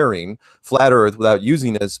comparing Flat Earth, without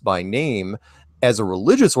using this by name, as a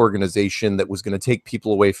religious organization that was going to take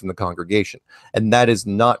people away from the congregation. And that is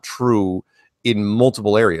not true in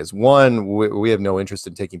multiple areas. One, we have no interest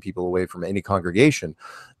in taking people away from any congregation,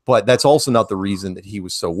 but that's also not the reason that he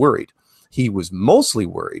was so worried. He was mostly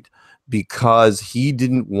worried because he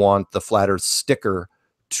didn't want the Flat Earth sticker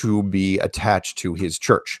to be attached to his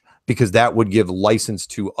church, because that would give license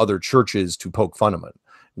to other churches to poke fun of him,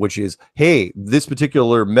 which is, hey, this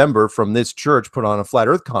particular member from this church put on a Flat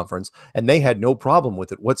Earth conference and they had no problem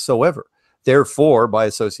with it whatsoever. Therefore, by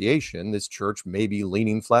association, this church may be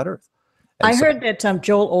leaning Flat Earth. I heard that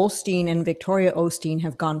Joel Osteen and Victoria Osteen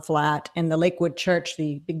have gone flat, and the Lakewood Church,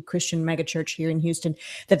 the big Christian mega church here in Houston,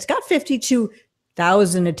 that's got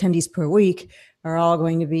 52,000 attendees per week, are all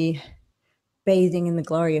going to be bathing in the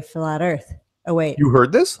glory of Flat Earth. Oh, wait. You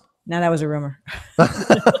heard this? No, that was a rumor.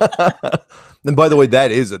 And by the way,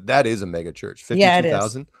 that is a mega church.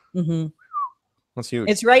 52,000. Yeah, mm-hmm. That's huge.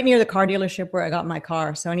 It's right near the car dealership where I got my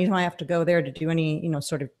car. So anytime I have to go there to do any,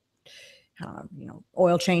 sort of,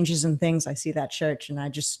 oil changes and things, I see that church, and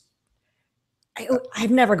I've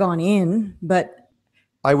never gone in, but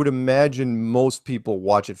I would imagine most people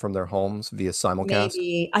watch it from their homes via simulcast.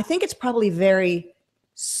 Maybe. I think it's probably very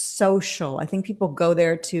social. I think people go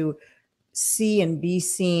there to see and be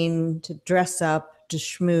seen, to dress up, to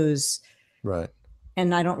schmooze. Right.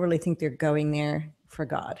 And I don't really think they're going there for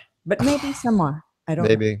God, but maybe some are. I don't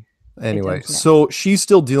know. Anyway, so she's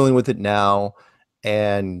still dealing with it now.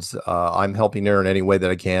 And I'm helping her in any way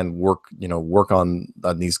that I can work on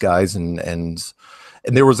these guys. And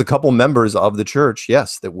there was a couple members of the church,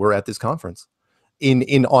 yes, that were at this conference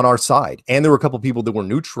on our side. And there were a couple people that were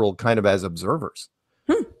neutral, kind of as observers.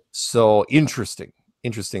 So interesting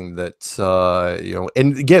that,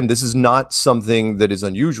 and again, this is not something that is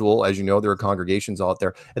unusual. As you know, there are congregations out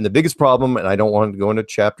there. And the biggest problem, and I don't want to go into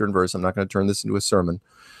chapter and verse, I'm not going to turn this into a sermon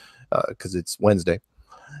because it's Wednesday.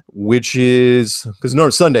 Which is,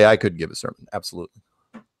 because Sunday I could give a sermon. Absolutely.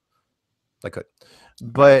 I could.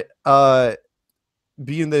 But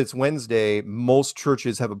being that it's Wednesday, most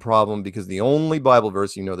churches have a problem because the only Bible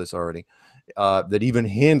verse, you know this already, that even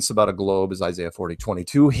hints about a globe is Isaiah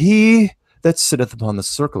 40:22. He that sitteth upon the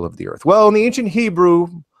circle of the earth. Well, in the ancient Hebrew,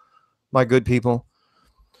 my good people,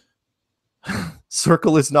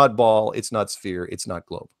 circle is not ball, it's not sphere, it's not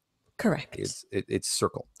globe. Correct. It's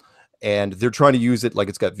circle. And they're trying to use it like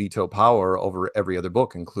it's got veto power over every other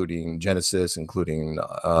book, including Genesis, including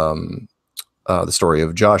the story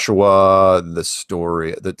of Joshua, the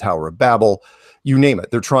story, the Tower of Babel, you name it.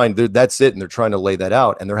 That's it. And they're trying to lay that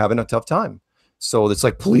out, and they're having a tough time. So it's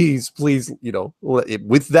like, please,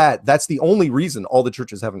 with that, that's the only reason all the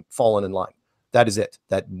churches haven't fallen in line. That is it.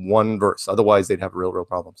 That one verse. Otherwise, they'd have real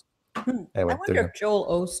problems. Anyway, I wonder if Joel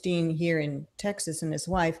Osteen here in Texas and his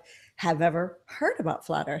wife have ever heard about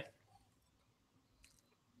Flat Earth.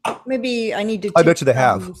 Maybe I need to I bet you they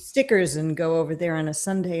have stickers and go over there on a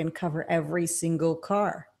Sunday and cover every single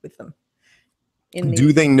car with them.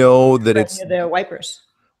 Do they know that it's the wipers?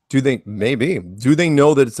 Do they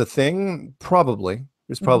know that it's a thing? Probably.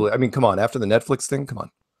 There's probably, I mean, come on, after the Netflix thing, come on.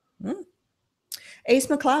 Ace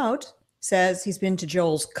McLeod says he's been to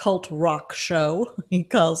Joel's cult rock show, he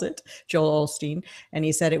calls it, Joel Osteen, and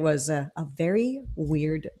he said it was a very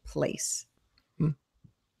weird place.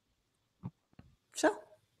 So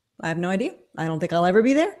I have no idea. I don't think I'll ever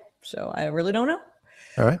be there, so I really don't know.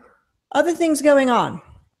 All right. Other things going on.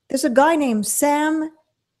 There's a guy named Sam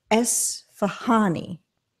Esfahani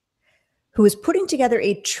who is putting together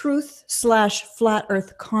a truth/flat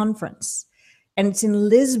earth conference, and it's in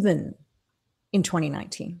Lisbon in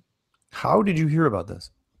 2019. How did you hear about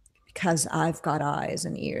this? Because I've got eyes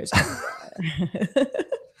and ears.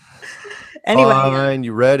 Anyway. Fine,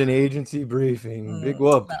 you read an agency briefing. Big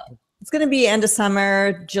whoop. Well, it's going to be end of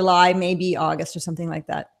summer, July, maybe August or something like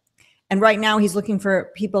that. And right now he's looking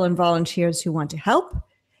for people and volunteers who want to help.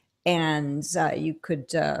 And you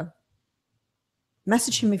could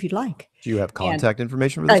message him if you'd like. Do you have contact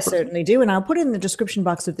information for this person? I certainly do. And I'll put it in the description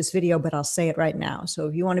box of this video, but I'll say it right now. So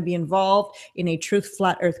if you want to be involved in a Truth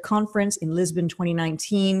Flat Earth conference in Lisbon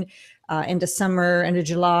 2019, end of summer, end of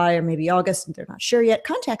July, or maybe August, they're not sure yet,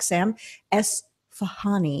 contact Sam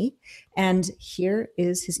Esfahani. And here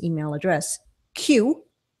is his email address,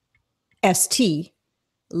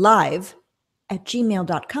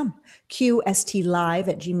 qstlive@gmail.com.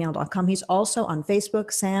 qstlive@gmail.com. He's also on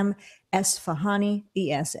Facebook, Sam Esfahani,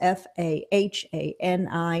 Esfahani.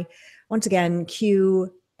 Once again,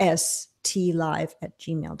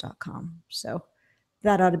 qstlive@gmail.com. So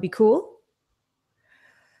that ought to be cool.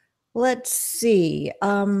 Let's see.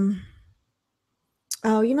 Oh,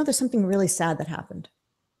 there's something really sad that happened.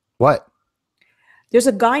 What? There's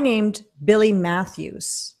a guy named Billy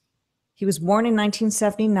Matthews. He was born in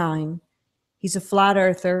 1979. He's a flat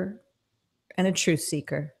earther and a truth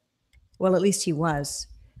seeker. Well, at least he was.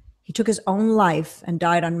 He took his own life and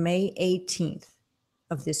died on May 18th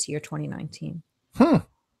of this year, 2019.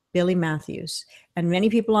 Billy Matthews. And many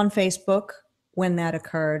people on Facebook, when that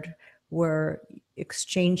occurred, were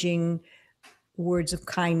exchanging words of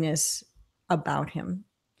kindness about him.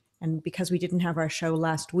 And because we didn't have our show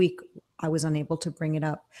last week, I was unable to bring it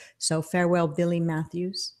up. So farewell, Billy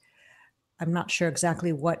Matthews. I'm not sure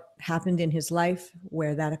exactly what happened in his life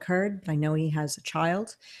where that occurred. I know he has a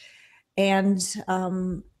child. And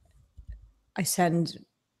I send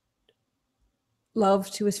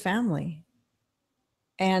love to his family.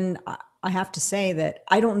 And I have to say that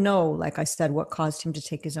I don't know, like I said, what caused him to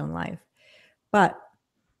take his own life. But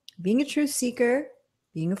being a truth seeker,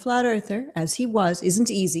 being a flat earther, as he was,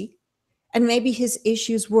 isn't easy. And maybe his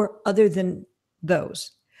issues were other than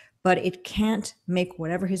those. But it can't make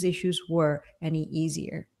whatever his issues were any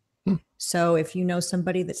easier. So if you know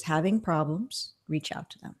somebody that's having problems, reach out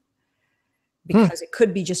to them. Because it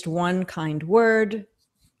could be just one kind word.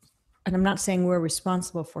 And I'm not saying we're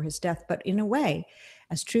responsible for his death, but in a way,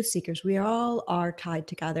 as truth seekers, we all are tied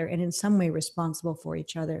together and in some way responsible for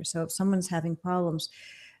each other. So if someone's having problems,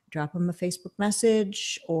 drop them a Facebook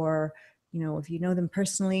message, or if you know them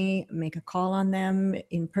personally, make a call on them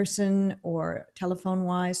in person or telephone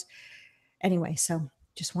wise. Anyway, so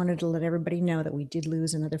just wanted to let everybody know that we did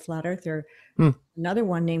lose another flat earther, another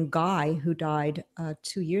one named Guy, who died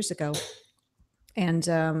 2 years ago.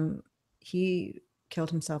 And he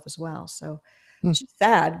killed himself as well. So it's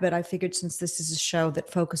sad, but I figured since this is a show that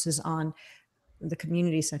focuses on the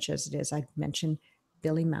community such as it is, I'd mention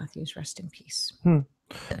Billy Matthews, rest in peace.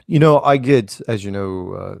 I get, as you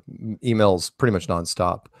know, emails pretty much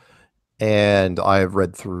nonstop. And I have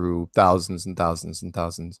read through thousands and thousands and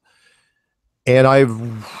thousands. And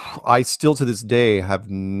I still to this day have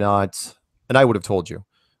not, and I would have told you,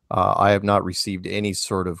 I have not received any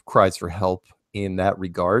sort of cries for help in that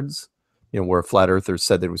regards, where flat earthers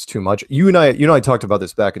said that it was too much. You and I talked about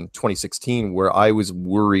this back in 2016, where I was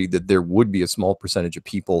worried that there would be a small percentage of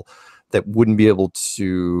people that wouldn't be able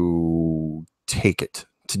to take it,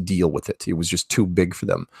 to deal with it. It was just too big for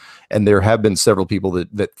them. And there have been several people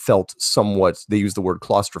that felt somewhat, they use the word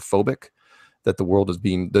claustrophobic, that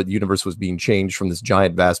the universe was being changed from this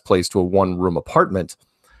giant vast place to a one-room apartment.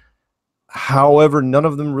 However, none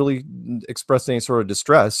of them really expressed any sort of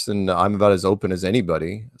distress, and I'm about as open as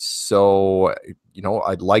anybody. So, you know,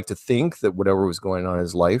 I'd like to think that whatever was going on in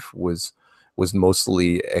his life was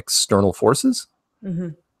mostly external forces.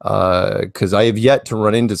 Because I have yet to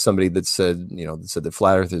run into somebody that said, you know, that said that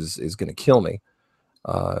flat Earth is going to kill me,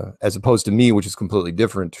 as opposed to me, which is completely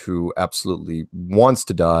different, who absolutely wants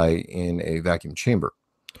to die in a vacuum chamber,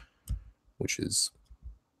 which is,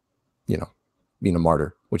 you know, being a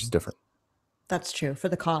martyr, which is different. That's true, for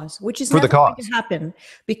the cause, which is For the never going cause. to happen,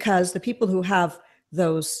 because the people who have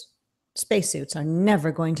those spacesuits are never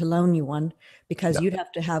going to loan you one, because No. you'd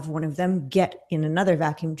have to have one of them get in another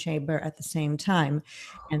vacuum chamber at the same time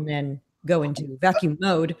and then go into vacuum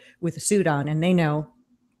mode with a suit on. And they know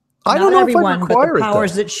I not don't know if I'd everyone, but the require it,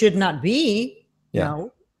 powers though. that should not be Yeah.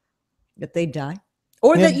 know that they die,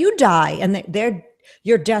 or Yeah. that you die, and that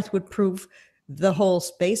your death would prove the whole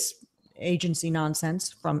space agency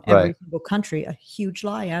nonsense from every Right. single country a huge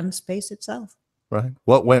lie, and space itself. Right.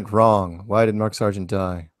 What went wrong? Why did Mark Sargent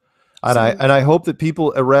die? And So I hope that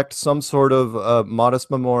people erect some sort of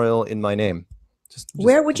modest memorial in my name. Just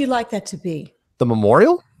where would you like that to be? the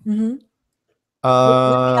memorial? Mm-hmm. Whidbey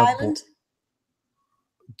Uh, Island?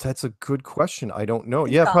 that's a good question. I don't know.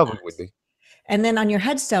 Think Yeah, on probably that. would be. And then on your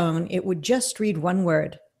headstone, it would just read one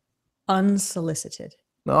word: unsolicited.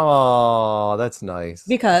 Oh, that's nice.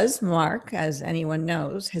 Because Mark, as anyone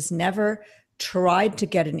knows, has never tried to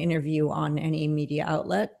get an interview on any media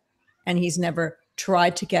outlet, and he's never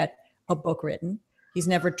tried to get a book written. He's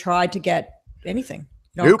never tried to get anything.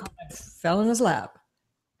 Nope. Fell in his lap.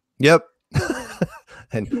 Yep.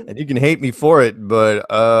 and you can hate me for it, but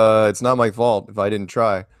it's not my fault if I didn't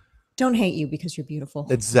try. Don't hate you because you're beautiful.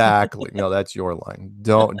 Exactly. No, that's your line.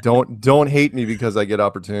 Don't hate me because I get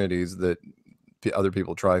opportunities that other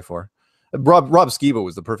people try for. Rob Skiba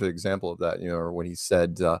was the perfect example of that. You know, when he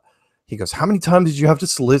said, he goes, "How many times did you have to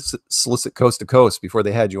solicit coast to coast before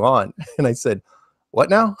they had you on?" And I said, "What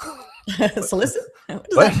now?" Solicit?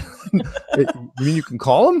 What? You mean you can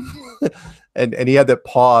call him? and he had that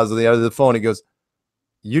pause on the other of the phone. He goes,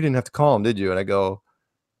 "You didn't have to call him, did you?" And I go,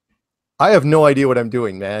 "I have no idea what I'm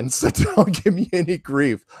doing, man. So don't give me any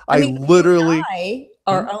grief." I mean, literally you and I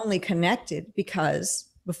are only connected because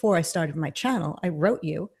before I started my channel, I wrote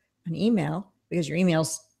you an email, because your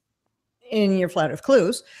email's in your flat Earth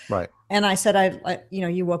clues. Right. And I said, you know,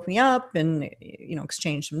 you woke me up and, you know,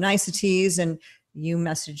 exchanged some niceties, and you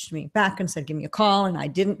messaged me back and said, give me a call. And I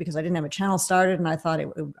didn't, because I didn't have a channel started. And I thought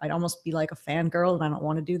I'd almost be like a fangirl, and I don't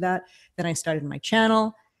want to do that. Then I started my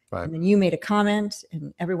channel. Right. And then you made a comment,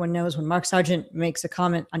 and everyone knows when Mark Sargent makes a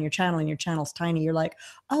comment on your channel and your channel's tiny, you're like,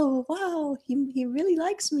 oh, wow, he really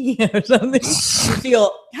likes me or something. You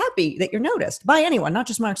feel happy that you're noticed by anyone, not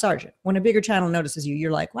just Mark Sargent. When a bigger channel notices you,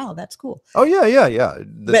 you're like, wow, that's cool. Oh, yeah.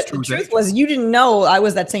 But the truth was, you didn't know I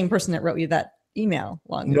was that same person that wrote you that email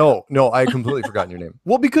long ago. No, I completely forgotten your name.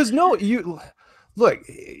 Well, because you look,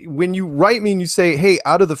 when you write me and you say, hey,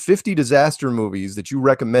 out of the 50 disaster movies that you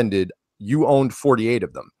recommended, you owned 48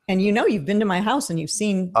 of them. And you know, you've been to my house and you've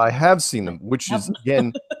seen. I have seen them, which is,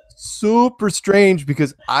 again, super strange,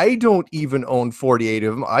 because I don't even own 48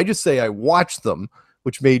 of them. I just say I watched them,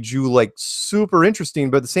 which made you like super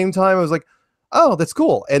interesting. But at the same time, I was like, oh, that's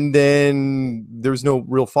cool. And then there's no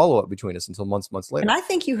real follow-up between us until months later. And I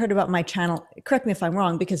think you heard about my channel, correct me if I'm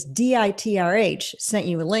wrong, because DITRH sent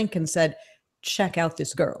you a link and said, check out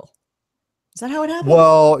this girl. Is that how it happened?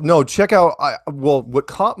 Well, no, check out. What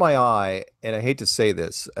caught my eye, and I hate to say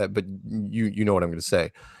this, but you know what I'm going to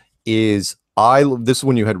say, is this is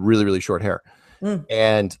when you had really, really short hair.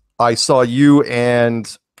 And I saw you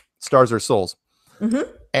and Stars Are Souls.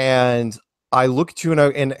 And I looked at you,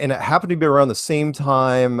 and it happened to be around the same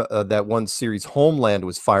time that one series Homeland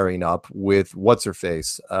was firing up with what's her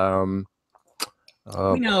face. We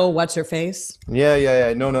know what's her face.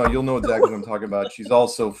 Yeah. No, you'll know exactly what I'm talking about. She's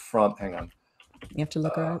also from. Hang on. You have to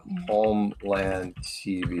look her up. Homeland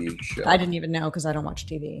TV show. I didn't even know, because I don't watch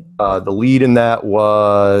TV. The lead in that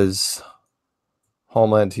was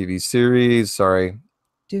Homeland TV series. Sorry.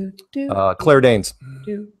 Claire Danes.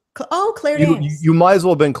 Oh, Claire Danes. You might as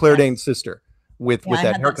well have been Claire Danes' sister with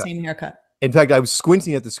that haircut. That same haircut. In fact, I was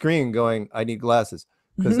squinting at the screen going, I need glasses,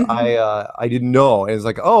 because I didn't know. And it's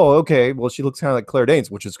like, oh, okay. Well, she looks kind of like Claire Danes,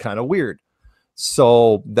 which is kind of weird.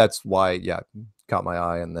 So that's why, caught my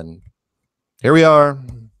eye. And then here we are.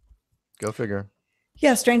 Go figure.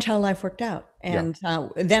 Yeah, strange how life worked out. And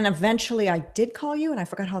then eventually I did call you, and I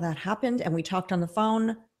forgot how that happened. And we talked on the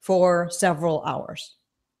phone for several hours.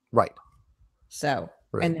 Right. So.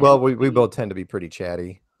 Right. Well, we both tend to be pretty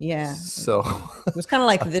chatty. Yeah. So It was kind of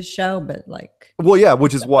like this show, but like, well, yeah,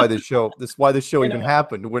 which is why this show you even know,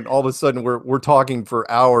 happened, when all of a sudden we're talking for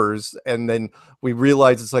hours and then we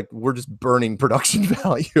realize it's like we're just burning production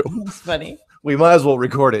value. it's funny. We might as well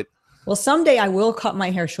record it. Well, someday I will cut my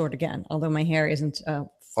hair short again, although my hair isn't.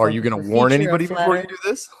 Are you going to warn anybody before you do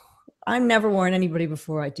this? I'm never warn anybody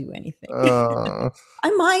before I do anything. Uh, I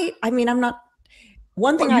might. I mean, I'm not.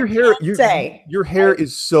 One thing your I hair, can say, your hair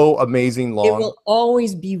is so amazing long. it will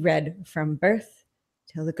always be red from birth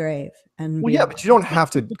till the grave. And well, yeah, but you don't have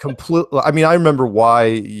to completely. I mean, I remember why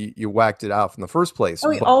you whacked it out in the first place.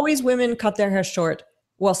 Oh, always women cut their hair short.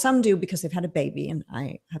 Well, some do because they've had a baby, and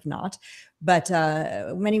I have not. But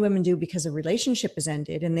many women do because a relationship has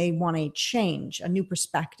ended and they want a change, a new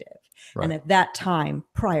perspective. Right. And at that time,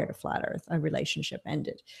 prior to Flat Earth, a relationship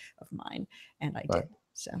ended of mine, and I did.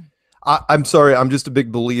 So I'm sorry. I'm just a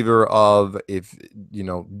big believer of, if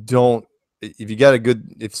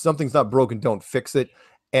if something's not broken, don't fix it.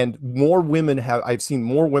 And more women I've seen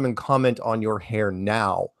more women comment on your hair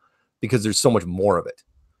now because there's so much more of it.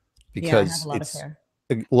 Because I have a lot of hair.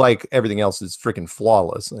 Like everything else is freaking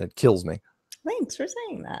flawless, and it kills me. Thanks for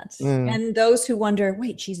saying that. And those who wonder,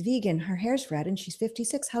 wait, she's vegan, her hair's red, and she's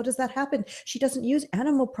 56. How does that happen? She doesn't use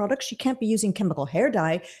animal products. She can't be using chemical hair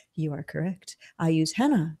dye. You are correct. I use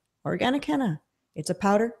henna, organic henna. It's a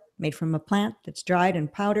powder made from a plant that's dried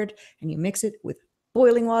and powdered, and you mix it with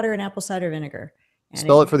boiling water and apple cider vinegar. And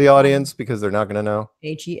spell it for the audience because they're not going to know.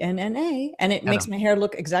 Henna. And it makes my hair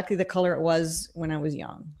look exactly the color it was when I was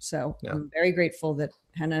young. So I'm very grateful that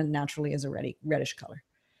henna naturally is a reddish color.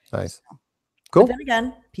 Nice. So, cool. But then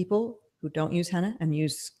again, people who don't use henna and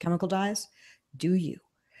use chemical dyes, do you?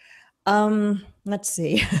 Let's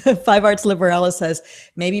see. Five Arts Liberella says,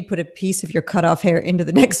 maybe put a piece of your cut off hair into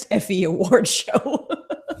the next Effie award show.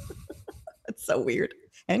 That's so weird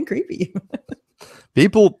and creepy.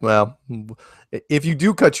 People, well, if you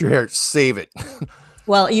do cut your hair, save it.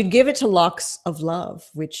 Well, you'd give it to Locks of Love,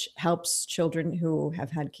 which helps children who have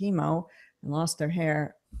had chemo and lost their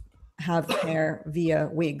hair have hair via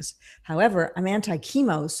wigs. However, I'm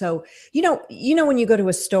anti-chemo. So, you know, when you go to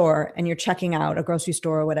a store and you're checking out, a grocery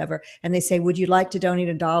store or whatever, and they say, would you like to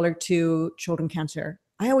donate $1 to children cancer?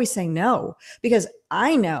 I always say no, because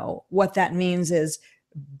I know what that means is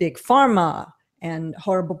big pharma and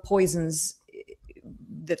horrible poisons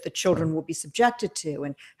that the children will be subjected to.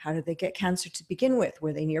 And how did they get cancer to begin with?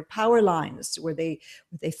 Were they near power lines? Were they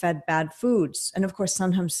fed bad foods? And of course,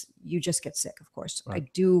 sometimes you just get sick, of course. Right. I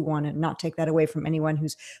do want to not take that away from anyone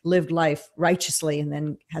who's lived life righteously and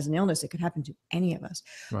then has an illness. It could happen to any of us.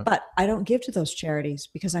 Right. But I don't give to those charities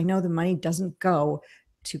because I know the money doesn't go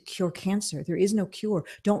to cure cancer. There is no cure.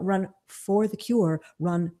 Don't run for the cure,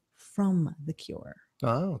 run from the cure.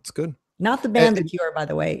 Oh, it's good. Not the band The Cure, by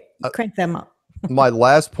the way. Crank them up. My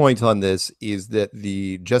last point on this is that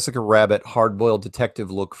the Jessica Rabbit hard-boiled detective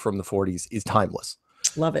look from the 40s is timeless.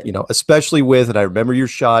 Love it. You know, especially with, and I remember your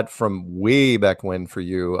shot from way back when for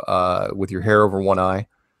you, with your hair over one eye.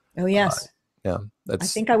 Oh, yes. Yeah. That's, I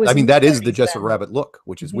think I was. I mean, that is the Jessica Rabbit look,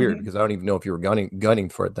 which is weird because I don't even know if you were gunning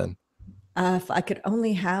for it then. If I could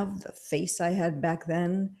only have the face I had back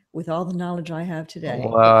then with all the knowledge I have today.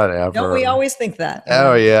 Whatever. Don't we always think that?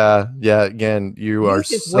 Oh, yeah. Yeah. Again, you are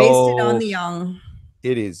so wasted on the young.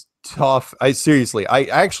 It is tough. I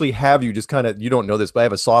actually have you just kind of, you don't know this, but I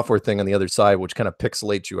have a software thing on the other side, which kind of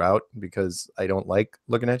pixelates you out because I don't like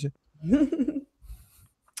looking at you.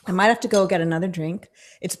 I might have to go get another drink.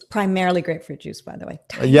 It's primarily grapefruit juice, by the way.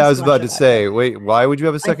 Yeah, I was about to say, wait, why would you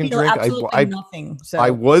have a second drink? Nothing. So. I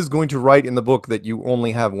was going to write in the book that you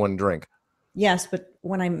only have one drink. Yes, but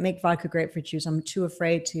when I make vodka grapefruit juice, I'm too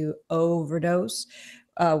afraid to overdose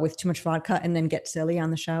with too much vodka and then get silly on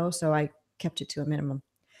the show. So I kept it to a minimum.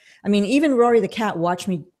 I mean, even Rory the cat watched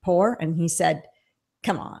me pour and he said,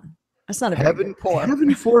 come on, that's not a very good pour.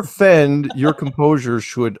 Heaven forfend your composure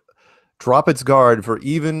should drop its guard for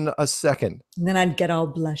even a second. And then I'd get all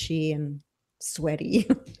blushy and sweaty.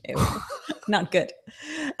 Not good.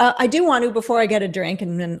 I do want to, before I get a drink,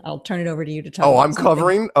 and then I'll turn it over to you to talk about I'm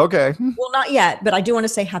covering? Okay. Well, not yet, but I do want to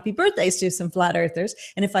say happy birthdays to some flat earthers.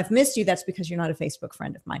 And if I've missed you, that's because you're not a Facebook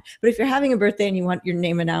friend of mine. But if you're having a birthday and you want your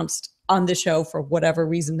name announced on the show for whatever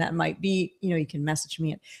reason that might be, you can message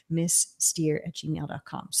me at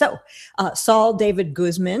misssteere@gmail.com. So Saul David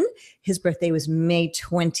Guzman, his birthday was May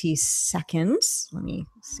 22nd. Let me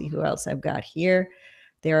see who else I've got here.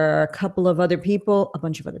 There are a couple of other people, a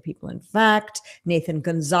bunch of other people, in fact. Nathan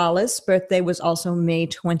Gonzalez' birthday was also May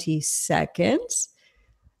 22nd.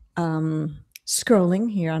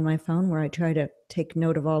 Scrolling here on my phone where I try to take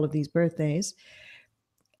note of all of these birthdays.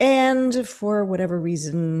 And for whatever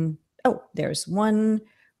reason, there's one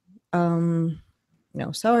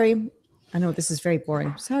No, sorry. I know this is very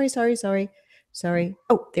boring. Sorry.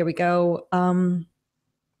 Oh, there we go.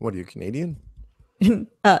 What are you, Canadian?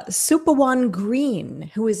 Superwan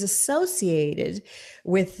Green, who is associated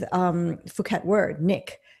with Phuket Word,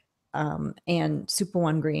 Nick, and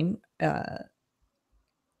Superwan Green.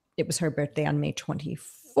 It was her birthday on May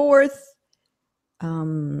 24th.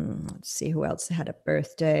 Let's see who else had a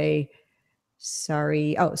birthday.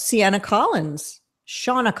 Sorry. Oh, Sienna Collins.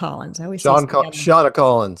 Shauna Collins. I always say Shauna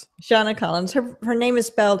Collins. Shauna Collins. Her name is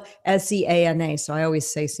spelled S-E-A-N-A, so I always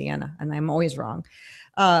say Sienna, and I'm always wrong.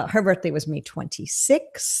 Her birthday was May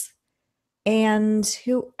 26th. And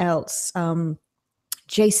who else?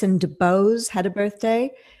 Jason DeBose had a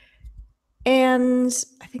birthday. And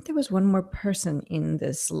I think there was one more person in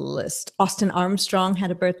this list. Austin Armstrong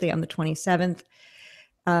had a birthday on the 27th.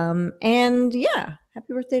 And yeah,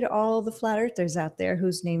 happy birthday to all the flat earthers out there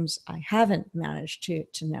whose names I haven't managed to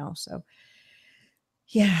know. So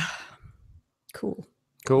yeah, cool.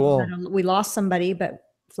 We lost somebody, but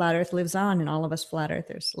flat earth lives on, and all of us flat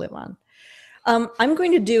earthers live on. I'm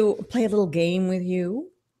going to play a little game with you,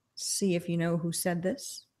 see if you know who said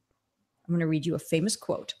this. I'm going to read you a famous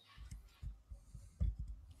quote.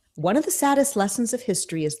 One of the saddest lessons of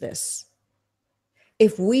history is this: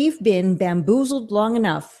 if we've been bamboozled long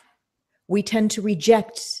enough, we tend to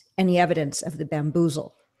reject any evidence of the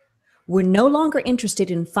bamboozle. We're no longer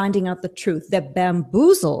interested in finding out the truth. That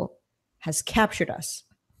bamboozle has captured us.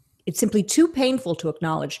 It's simply too painful to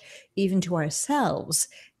acknowledge, even to ourselves,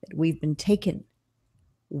 that we've been taken.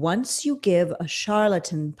 Once you give a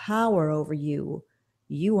charlatan power over you,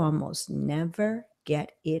 you almost never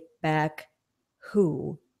get it back.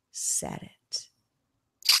 Who said it?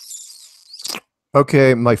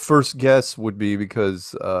 Okay, my first guess would be,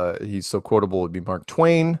 because he's so quotable, would be Mark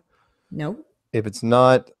Twain. No. If it's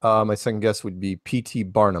not, my second guess would be P.T.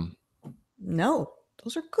 Barnum. No,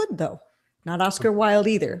 those are good though. Not Oscar Wilde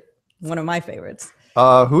either. One of my favorites.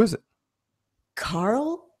 Who is it?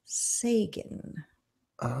 Carl Sagan.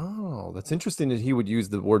 Oh, that's interesting that he would use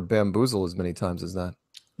the word bamboozle as many times as that.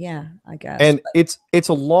 Yeah, I guess. And it's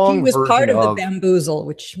a long. He was part of the bamboozle,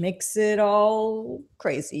 which makes it all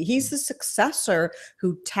crazy. He's the successor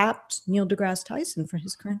who tapped Neil deGrasse Tyson for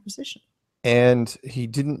his current position. And he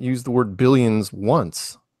didn't use the word billions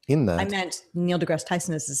once in that. I meant Neil deGrasse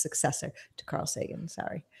Tyson is the successor to Carl Sagan.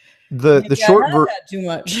 Sorry. The short too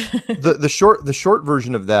much. the short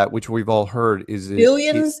version of that, which we've all heard, is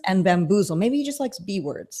billions and bamboozle. Maybe he just likes B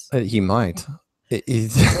words. He might.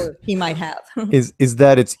 Or he might have. is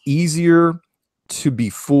that it's easier to be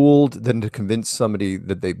fooled than to convince somebody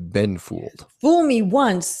that they've been fooled. Fool me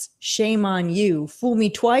once, shame on you. Fool me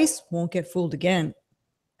twice, won't get fooled again.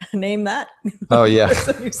 Name that. Oh yeah.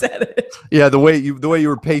 You said it. Yeah, the way you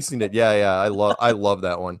were pacing it. Yeah, I love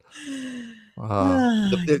that one.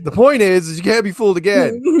 The point is you can't be fooled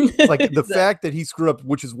again. Like the fact that he screwed up,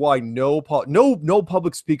 which is why no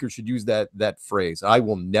public speaker should use that phrase. I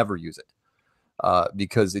will never use it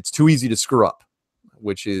because it's too easy to screw up.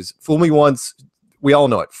 Which is fool me once, we all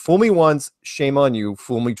know it. Fool me once, shame on you.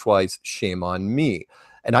 Fool me twice, shame on me.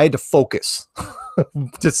 And I had to focus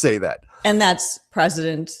to say that. And that's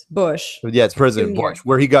President Bush. Yeah, it's President Bush,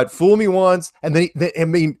 where he got fool me once, and then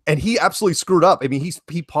and he absolutely screwed up. I mean,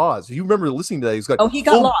 he paused. You remember listening to that? He's like, he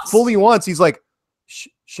got lost. Fool me once. He's like,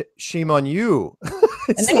 shame on you.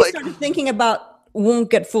 And then he started thinking about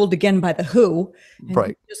won't get fooled again by the Who. And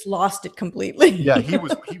right. He just lost it completely. Yeah, he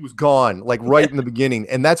was gone, like right in the beginning.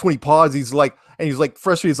 And that's when he paused. He's like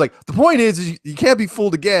frustrated. He's like, the point is you can't be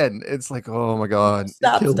fooled again. It's like, oh my God.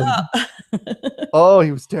 Stop. Oh,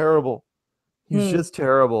 he was terrible. He's just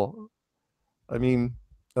terrible. I mean,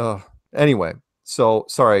 anyway. So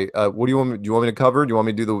sorry. What do you want me? Do you want me to cover? Do you want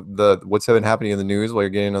me to do the what's been happening in the news while you're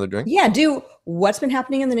getting another drink? Yeah, do what's been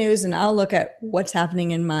happening in the news, and I'll look at what's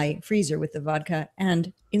happening in my freezer with the vodka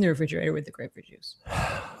and in the refrigerator with the grapefruit juice.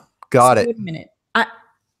 Got it. Wait a minute.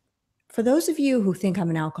 For those of you who think I'm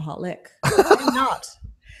an alcoholic, I'm not.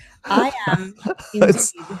 I am.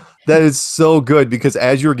 That is so good, because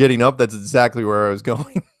as you were getting up, that's exactly where I was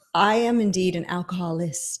going. I am indeed an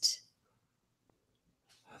alcoholist.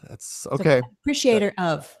 That's okay. Appreciator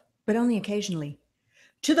of, but only occasionally.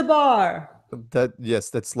 To the bar.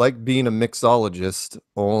 That's like being a mixologist,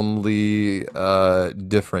 only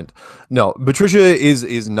different. No, Patricia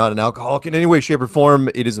is not an alcoholic in any way, shape, or form.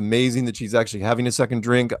 It is amazing that she's actually having a second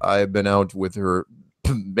drink. I've been out with her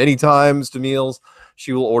many times to meals.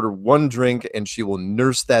 She will order one drink and she will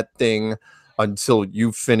nurse that thing until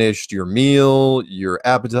you've finished your meal, your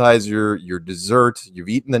appetizer, your dessert, you've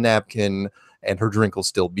eaten the napkin, and her drink will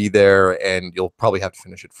still be there, and you'll probably have to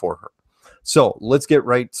finish it for her. So let's get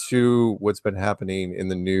right to what's been happening in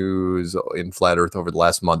the news in Flat Earth over the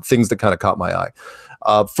last month, things that kind of caught my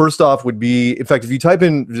eye. First off would be, in fact, if you type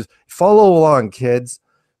in, just follow along, kids.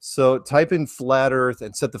 So type in Flat Earth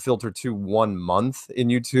and set the filter to 1 month in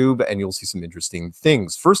YouTube, and you'll see some interesting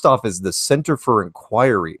things. First off is the Center for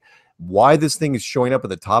Inquiry. Why this thing is showing up at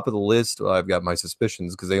the top of the list, well, I've got my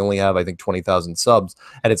suspicions, because they only have, I think, 20,000 subs,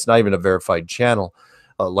 and it's not even a verified channel.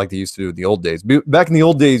 Like they used to do in the old days. Back in the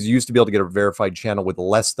old days, you used to be able to get a verified channel with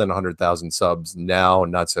less than 100,000 subs. Now,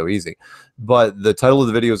 not so easy. But the title of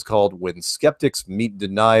the video is called When Skeptics Meet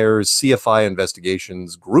Deniers, CFI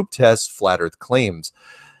Investigations, Group Tests, Flat Earth Claims.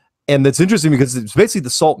 And that's interesting because it's basically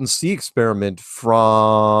the Salton Sea experiment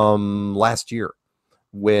from last year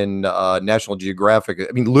when National Geographic,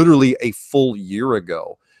 I mean, literally a full year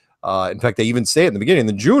ago, in fact, they even say it in the beginning,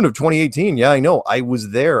 in June of 2018. Yeah, I know. I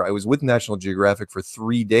was there. I was with National Geographic for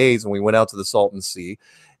 3 days, and we went out to the Salton Sea.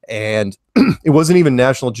 And it wasn't even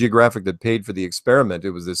National Geographic that paid for the experiment.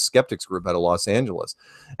 It was this skeptics group out of Los Angeles.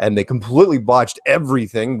 And they completely botched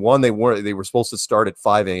everything. One, they were supposed to start at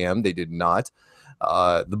 5 a.m. They did not.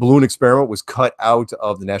 The balloon experiment was cut out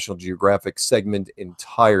of the National Geographic segment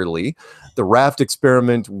entirely. The raft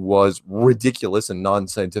experiment was ridiculous and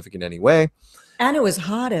non-scientific in any way. And it was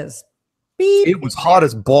hot as beep. It was hot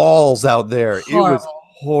as balls out there. Horrible. It was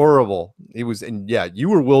horrible. It was, and yeah, you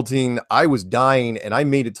were wilting. I was dying, and I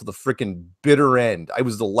made it to the freaking bitter end. I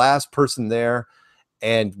was the last person there,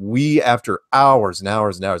 and we, after hours and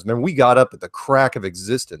hours and hours, remember, we got up at the crack of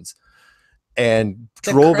existence and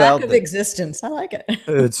drove out of existence. I like it.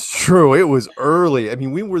 It's true. It was early. I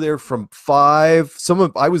mean, we were there from 5.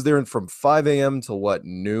 I was there from 5 a.m. till what,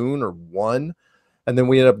 noon or 1. And then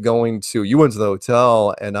we ended up going to, you went to the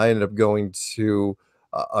hotel, and I ended up going to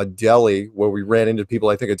a deli where we ran into people.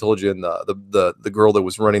 I think I told you, and the girl that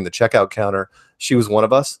was running the checkout counter, she was one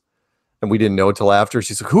of us, and we didn't know till after.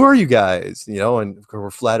 She's like, "Who are you guys?" You know, and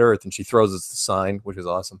we're Flat Earth, and she throws us the sign, which is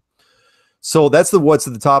awesome. So that's what's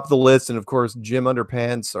at the top of the list, and of course, Jim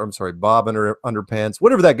Underpants, or I'm sorry, Bob Underpants,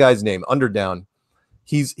 whatever that guy's name, Underdown.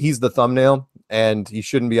 He's the thumbnail, and he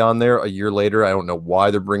shouldn't be on there a year later. I don't know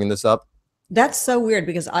why they're bringing this up. That's so weird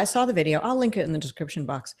because I saw the video. I'll link it in the description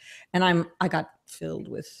box. And I got filled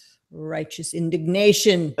with righteous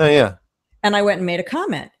indignation. Oh, yeah. And I went and made a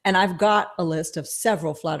comment. And I've got a list of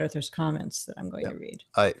several Flat Earthers comments that I'm going to read.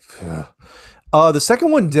 The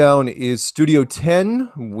second one down is Studio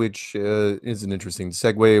 10, which is an interesting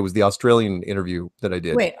segue. It was the Australian interview that I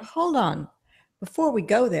did. Wait, hold on. Before we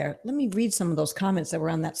go there, let me read some of those comments that were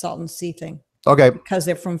on that Salton Sea thing. Okay. Because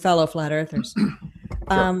they're from fellow Flat Earthers.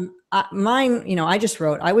 Mine, I just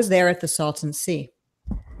wrote, I was there at the Salton Sea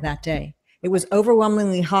that day. It was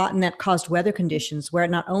overwhelmingly hot, and that caused weather conditions where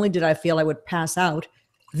not only did I feel I would pass out,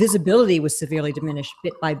 visibility was severely diminished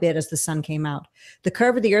bit by bit as the sun came out. The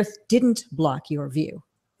curve of the earth didn't block your view.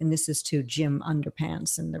 And this is to Jim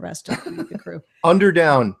Underpants and the rest of the crew.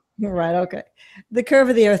 Underdown. Right, okay. The curve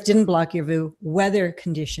of the earth didn't block your view. Weather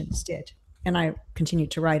conditions did. And I continued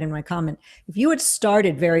to write in my comment, if you had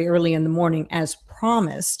started very early in the morning as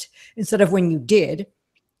promised, instead of when you did,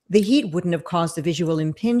 the heat wouldn't have caused the visual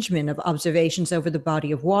impingement of observations over the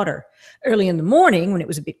body of water. Early in the morning, when it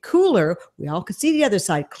was a bit cooler, we all could see the other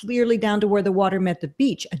side clearly down to where the water met the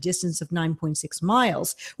beach, a distance of 9.6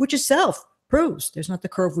 miles, which itself proves there's not the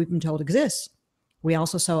curve we've been told exists. We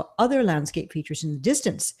also saw other landscape features in the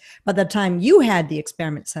distance. By the time you had the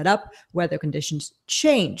experiment set up, weather conditions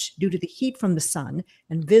changed due to the heat from the sun,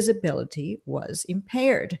 and visibility was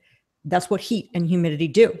impaired. That's what heat and humidity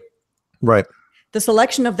do. Right. The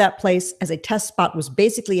selection of that place as a test spot was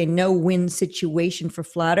basically a no-win situation for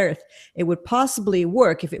Flat Earth. It would possibly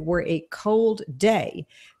work if it were a cold day,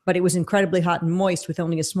 but it was incredibly hot and moist with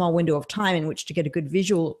only a small window of time in which to get a good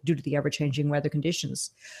visual due to the ever-changing weather conditions.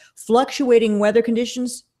 Fluctuating weather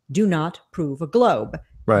conditions do not prove a globe.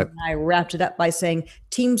 Right. And I wrapped it up by saying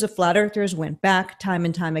teams of Flat Earthers went back time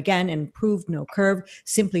and time again and proved no curve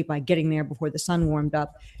simply by getting there before the sun warmed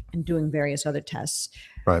up and doing various other tests.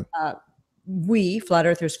 Right. We, Flat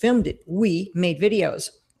Earthers, filmed it. We made videos.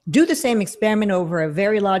 Do the same experiment over a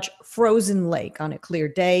very large frozen lake on a clear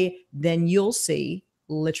day, then you'll see,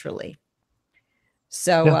 literally.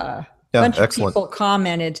 So a bunch of people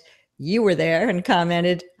commented, you were there, and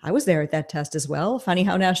commented, I was there at that test as well. Funny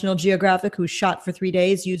how National Geographic, who shot for 3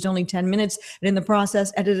 days, used only 10 minutes, and in the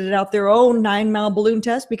process edited out their own 9-mile balloon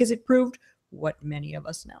test because it proved what many of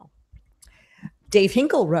us know. Dave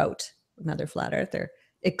Hinkle wrote, another Flat Earther,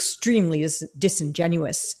 extremely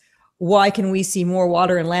disingenuous. Why can we see more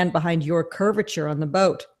water and land behind your curvature on the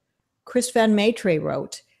boat? Chris Van Maitre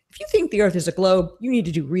wrote, If you think the Earth is a globe, you need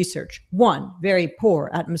to do research. 1, very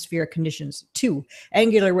poor atmospheric conditions. 2,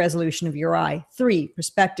 angular resolution of your eye. 3,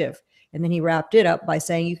 perspective. And then he wrapped it up by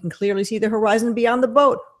saying you can clearly see the horizon beyond the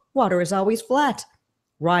boat. Water is always flat.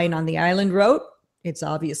 Ryan on the island wrote, it's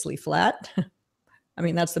obviously flat. I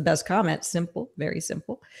mean, that's the best comment. Simple, very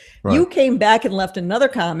simple. Right. You came back and left another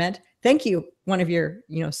comment. Thank you. One of your,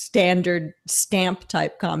 standard stamp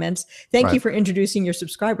type comments. Thank you for introducing your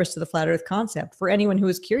subscribers to the flat Earth concept. For anyone who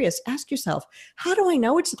is curious, ask yourself, how do I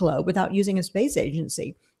know it's a globe without using a space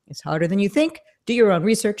agency? It's harder than you think. Do your own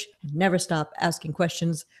research and never stop asking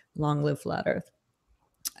questions. Long live flat Earth.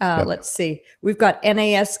 Let's see. We've got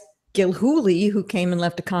NAS Gilhooly who came and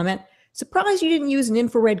left a comment. Surprised you didn't use an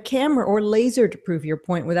infrared camera or laser to prove your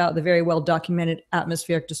point without the very well documented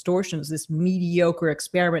atmospheric distortions. This mediocre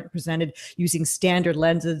experiment presented using standard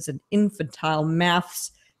lenses and infantile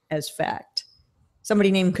maths as fact.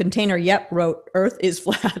 Somebody named Container Yep wrote, Earth is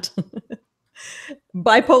flat.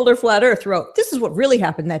 Bipolar Flat Earth wrote, this is what really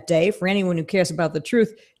happened that day. For anyone who cares about the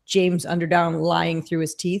truth, James Underdown lying through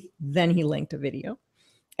his teeth. Then he linked a video.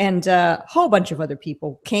 And a whole bunch of other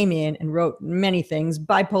people came in and wrote many things.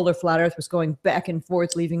 Bipolar Flat Earth was going back and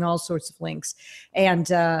forth, leaving all sorts of links. And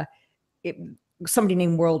somebody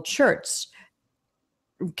named World Shirts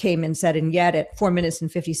came and said, and yet at 4 minutes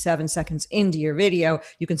and 57 seconds into your video,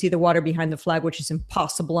 you can see the water behind the flag, which is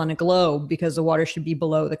impossible on a globe because the water should be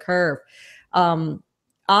below the curve. On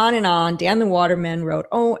and on. Dan the Waterman wrote,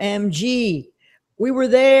 OMG, we were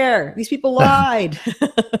there. These people lied.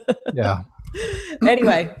 Yeah.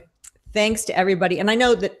 Anyway, thanks to everybody. And I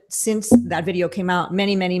know that since that video came out,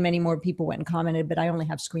 many, many, many more people went and commented, but I only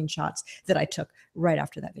have screenshots that I took right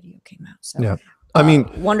after that video came out. So yeah, I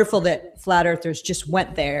mean, wonderful that flat earthers just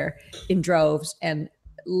went there in droves and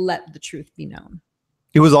let the truth be known.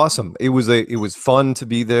 It was awesome. It was fun to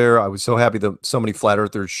be there. I was so happy that so many flat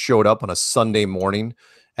earthers showed up on a Sunday morning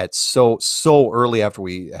at so early after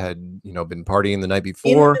we had, been partying the night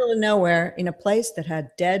before. In the middle of nowhere, in a place that had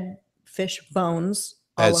dead fish bones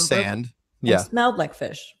all as over, sand. Yeah. Smelled like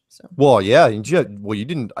fish. So. Well, yeah. You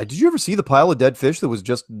didn't. Did you ever see the pile of dead fish that was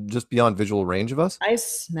just beyond visual range of us? I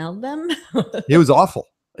smelled them. It was awful.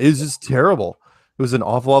 It was just terrible. It was an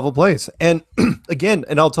awful place. And again,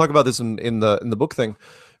 and I'll talk about this in the book thing,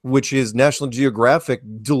 which is National Geographic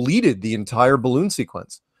deleted the entire balloon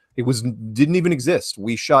sequence. It didn't even exist.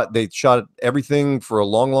 They shot everything for a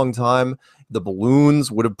long time. The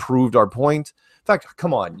balloons would have proved our point. In fact,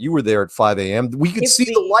 come on, you were there at 5 a.m. We could see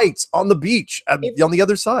the lights on the beach on the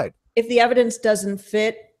other side. If the evidence doesn't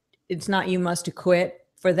fit, it's not you must acquit.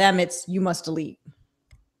 For them, it's you must delete.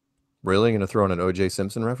 Really? Going to throw in an O.J.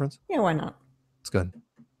 Simpson reference? Yeah, why not? It's good.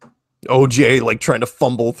 O.J. like trying to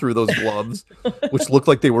fumble through those gloves, which looked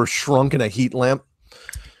like they were shrunk in a heat lamp.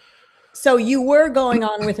 So you were going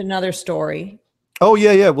on with another story. Oh,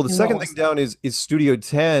 yeah. Well, the second thing down is Studio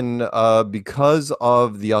 10, because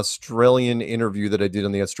of the Australian interview that I did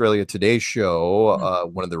on the Australia Today show.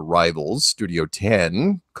 One of their rivals, Studio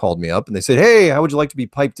 10, called me up and they said, hey, how would you like to be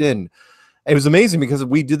piped in? And it was amazing because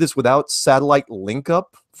we did this without satellite link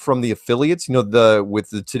up from the affiliates. With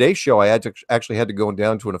the Today show, I actually had to go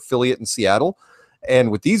down to an affiliate in Seattle.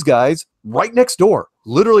 And with these guys, right next door,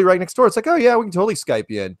 literally right next door, it's like, oh, yeah, we can totally Skype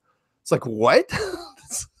you in. It's like, what?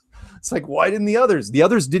 It's like, why didn't the others? The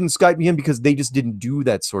others didn't Skype me in because they just didn't do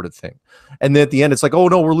that sort of thing. And then at the end, it's like, oh,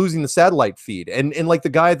 no, we're losing the satellite feed. And like the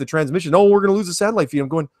guy at the transmission, oh, we're going to lose the satellite feed. I'm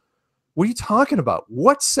going, what are you talking about?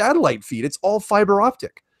 What satellite feed? It's all fiber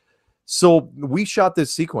optic. So we shot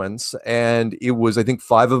this sequence, and it was, I think,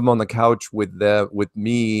 5 of them on the couch with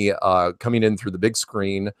me coming in through the big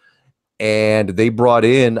screen. And they brought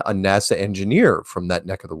in a NASA engineer from that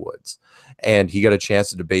neck of the woods. And he got a chance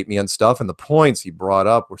to debate me on stuff. And the points he brought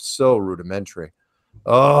up were so rudimentary.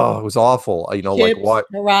 Oh, it was awful. Ships, like what?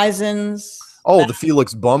 Horizons. Oh, the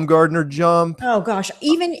Felix Baumgartner jump. Oh, gosh.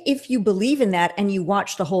 Even if you believe in that and you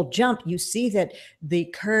watch the whole jump, you see that the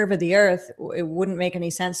curve of the Earth, it wouldn't make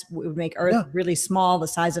any sense. It would make Earth really small, the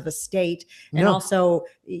size of a state. And also,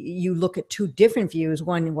 you look at 2 different views,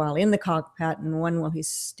 one while in the cockpit and one while he's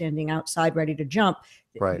standing outside ready to jump.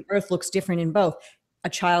 Right. The Earth looks different in both. A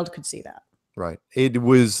child could see that. Right.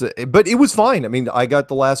 But it was fine. I mean, I got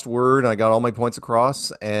the last word. I got all my points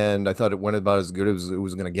across, and I thought it went about as good as it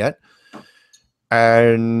was going to get.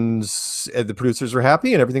 And the producers were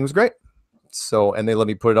happy, and everything was great. So, and they let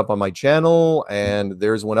me put it up on my channel, and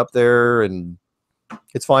there's one up there, and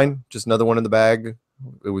it's fine. Just another one in the bag.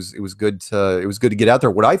 It was good to get out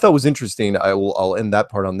there. What I thought was interesting, I'll end that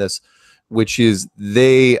part on this, which is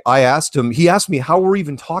he asked me how we're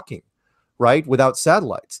even talking, right, without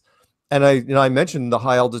satellites. And I mentioned the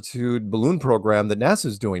high altitude balloon program that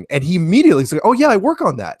NASA's doing, and he immediately said, "Oh yeah, I work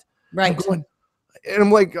on that." Right. I'm going, and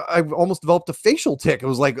I'm like, I've almost developed a facial tick. It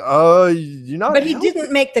was like, you're not. But he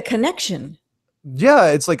didn't make the connection. Yeah,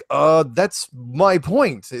 it's like, that's my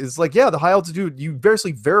point. It's like, yeah, the high altitude. You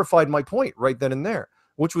basically verified my point right then and there,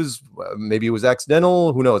 which was maybe it was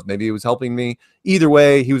accidental. Who knows? Maybe it was helping me. Either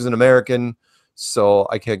way, he was an American, so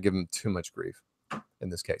I can't give him too much grief in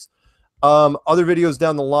this case. Other videos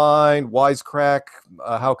down the line, wisecrack,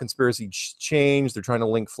 how conspiracy changed. They're trying to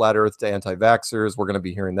link flat Earth to anti-vaxxers. We're going to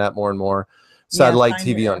be hearing that more and more. Satellite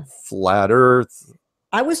TV on flat Earth.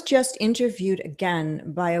 I was just interviewed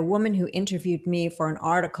again by a woman who interviewed me for an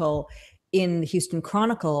article in the Houston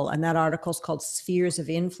Chronicle, and that article is called Spheres of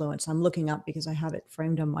Influence. I'm looking up because I have it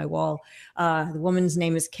framed on my wall. The woman's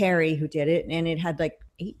name is Carrie, who did it, and it had like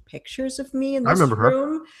 8 pictures of me in this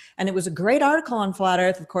room. And it was a great article on flat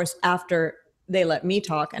Earth, of course, after they let me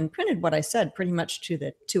talk and printed what I said pretty much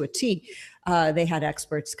to a T. They had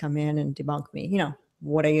experts come in and debunk me. You know,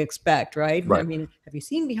 what do you expect, right? I mean, have you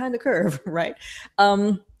seen Behind the Curve, right?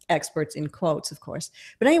 Experts in quotes, of course.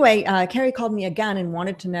 But anyway, Carrie called me again and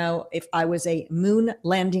wanted to know if I was a moon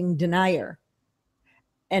landing denier.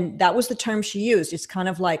 And that was the term she used. It's kind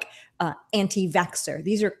of like anti-vaxxer.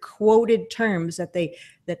 These are quoted terms that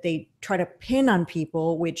they try to pin on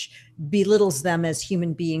people, which belittles them as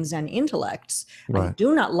human beings and intellects. Right. I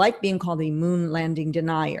do not like being called a moon landing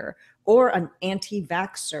denier or an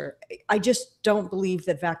anti-vaxxer. I just don't believe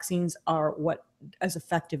that vaccines are as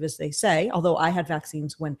effective as they say, although I had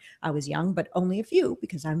vaccines when I was young, but only a few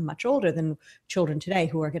because I'm much older than children today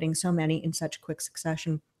who are getting so many in such quick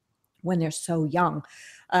succession when they're so young.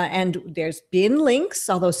 And there's been links,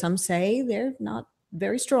 although some say they're not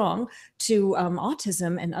very strong, to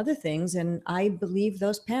autism and other things. And I believe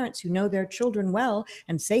those parents who know their children well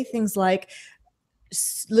and say things like,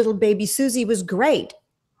 little baby Susie was great,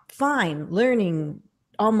 fine, learning,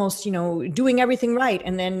 almost, doing everything right.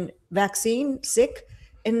 And then vaccine, sick,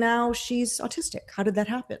 and now she's autistic. How did that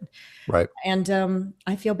happen? Right. And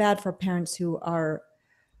I feel bad for parents who are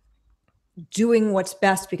doing what's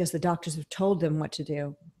best because the doctors have told them what to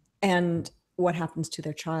do. And what happens to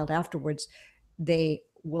their child afterwards, they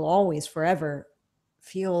will always forever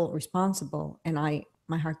feel responsible. And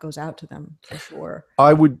my heart goes out to them for sure.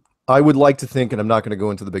 I would like to think, and I'm not going to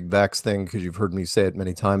go into the big vax thing because you've heard me say it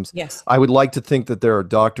many times. Yes. I would like to think that there are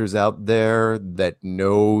doctors out there that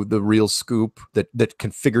know the real scoop, that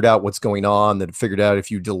can figure out what's going on, that figured out if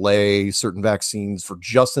you delay certain vaccines for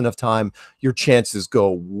just enough time, your chances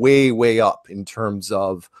go way, way up in terms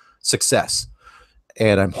of success.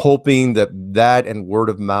 And I'm hoping that and word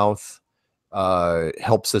of mouth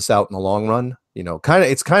helps us out in the long run.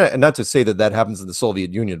 It's kind of, and not to say that happens in the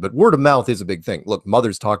Soviet Union, but word of mouth is a big thing. Look,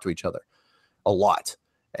 mothers talk to each other a lot,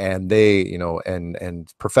 and they,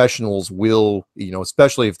 and professionals will,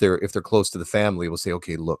 especially if they're close to the family, will say,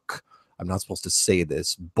 okay, look, I'm not supposed to say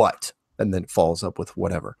this, but, and then it follows up with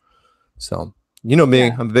whatever. So, me,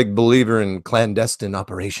 yeah. I'm a big believer in clandestine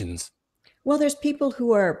operations. Well, there's people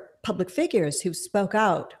who are public figures who spoke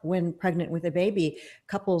out when pregnant with a baby,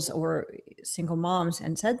 couples or single moms,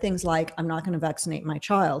 and said things like, I'm not going to vaccinate my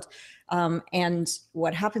child. And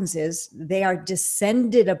what happens is they are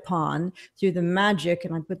descended upon through the magic,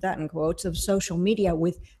 and I put that in quotes, of social media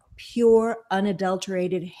with pure,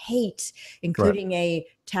 unadulterated hate, including a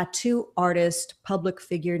tattoo artist, public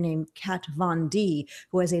figure named Kat Von D,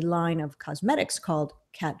 who has a line of cosmetics called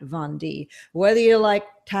Kat Von D. Whether you like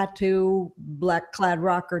tattoo, black-clad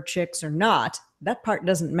rocker chicks or not, that part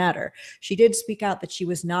doesn't matter. She did speak out that she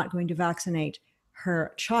was not going to vaccinate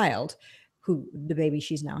her child, the baby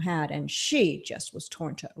she's now had, and she just was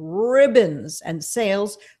torn to ribbons, and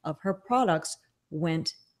sales of her products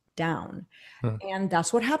went down. And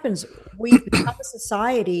that's what happens. We've become a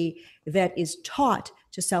society that is taught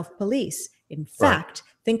to self-police. In fact,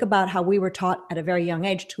 think about how we were taught at a very young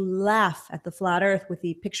age to laugh at the flat Earth with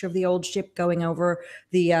the picture of the old ship going over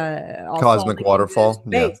the cosmic waterfall.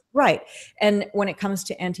 Yeah. Right. And when it comes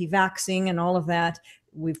to anti-vaxxing and all of that,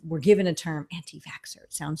 we're given a term, anti-vaxxer.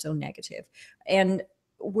 It sounds so negative. And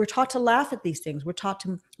we're taught to laugh at these things. We're taught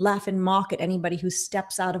to laugh and mock at anybody who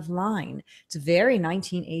steps out of line. It's very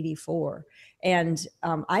 1984. And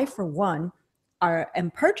I, for one,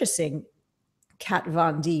 am purchasing Kat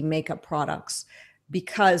Von D makeup products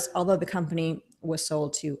because although the company was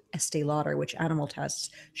sold to Estee Lauder, which animal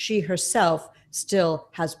tests, she herself still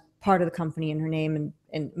has part of the company in her name,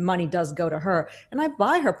 and money does go to her. And I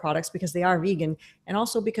buy her products because they are vegan, and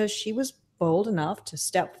also because she was bold enough to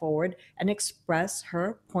step forward and express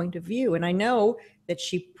her point of view. And I know that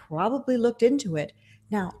she probably looked into it.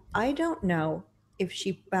 Now, I don't know if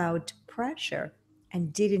she bowed to pressure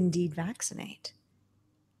and did indeed vaccinate.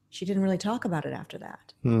 She didn't really talk about it after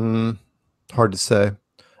that. Hard to say.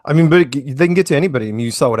 I mean, but they can get to anybody. I mean,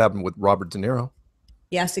 you saw what happened with Robert De Niro.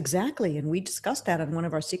 Yes, exactly. And we discussed that on one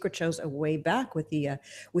of our secret shows way back with the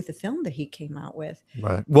film that he came out with.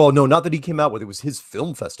 Right. Well, no, not that he came out with. It was his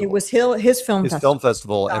film festival. It was his film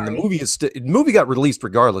festival. And the movie got released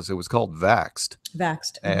regardless. It was called Vaxxed.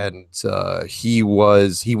 Vaxxed. And he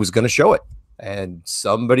was going to show it. And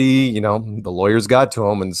somebody, the lawyers got to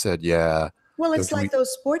him and said, yeah. Well, it's like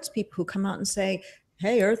those sports people who come out and say,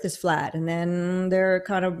 hey, Earth is flat, and then they're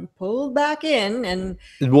kind of pulled back in. And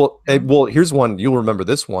well, here's one. You'll remember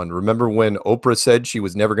this one. Remember when Oprah said she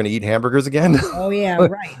was never going to eat hamburgers again? Oh yeah,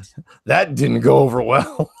 right. That didn't go over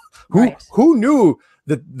well. Who knew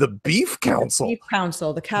that the Beef Council,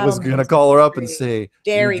 the cattle was going to call her up and say,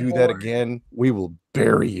 "Dairy you do that again, we will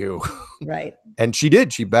bury you." Right. And she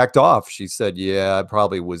did. She backed off. She said, "Yeah, I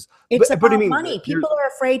probably was." It's about money. People are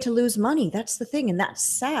afraid to lose money. That's the thing, and that's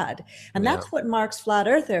sad. And that's what marks flat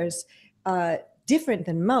earthers different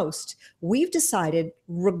than most. We've decided,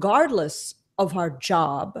 regardless of our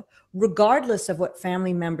job, regardless of what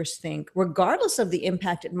family members think, regardless of the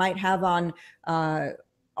impact it might have on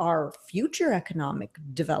our future economic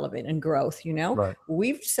development and growth, right.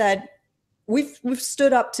 We've said we've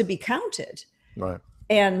stood up to be counted. Right.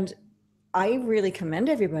 And I really commend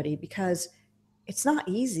everybody, because it's not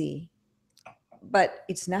easy, but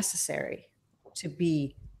it's necessary to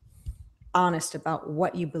be honest about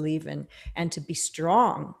what you believe in and to be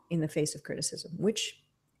strong in the face of criticism, which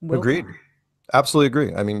will Agreed. Absolutely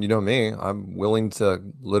agree. I mean, you know me, I'm willing to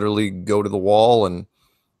literally go to the wall and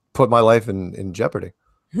put my life in jeopardy.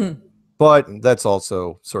 But that's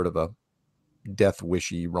also sort of a death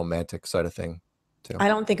wishy romantic side of thing too. I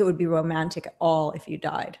don't think it would be romantic at all if you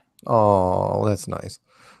died. Oh, that's nice.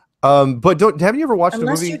 But have you ever watched a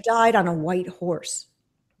movie? Unless you died on a white horse.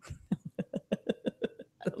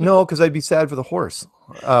 No, because I'd be sad for the horse.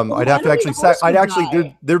 I'd have to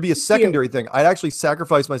actually there'd be a secondary thing. I'd actually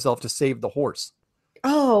sacrifice myself to save the horse.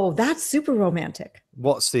 Oh, that's super romantic.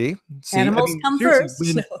 Well, see, animals come first.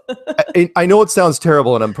 I know it sounds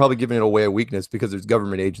terrible, and I'm probably giving it away a weakness because there's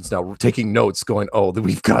government agents now taking notes, going, "Oh,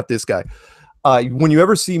 we've got this guy." When you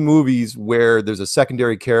ever see movies where there's a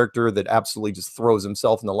secondary character that absolutely just throws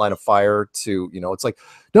himself in the line of fire to, it's like,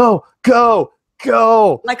 no, go.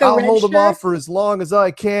 Like I'll hold him off for as long as I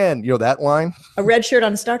can. You know that line? A red shirt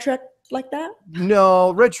on Star Trek like that?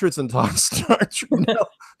 No, red shirts on Star Trek. No,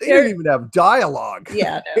 they didn't even have dialogue.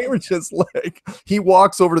 Yeah, no. They were just like, he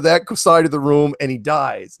walks over to that side of the room and he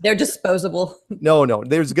dies. They're disposable. No,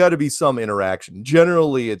 there's got to be some interaction.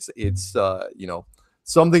 Generally, it's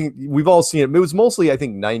something we've all seen it. It was mostly, I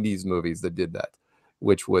think, 90s movies that did that,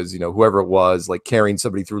 which was, whoever it was, like carrying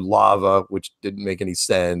somebody through lava, which didn't make any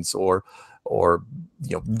sense, or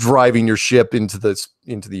driving your ship into the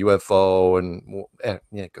UFO, and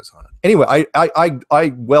it goes on. Anyway,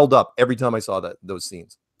 I welled up every time I saw those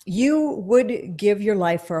scenes. You would give your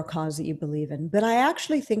life for a cause that you believe in, but I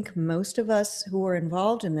actually think most of us who are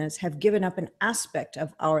involved in this have given up an aspect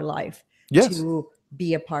of our life to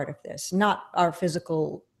be a part of this, not our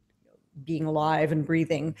physical being alive and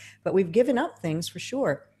breathing, but we've given up things for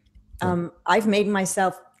sure. I've made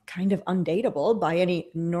myself kind of undateable by any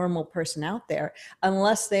normal person out there,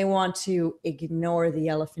 unless they want to ignore the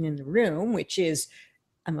elephant in the room, which is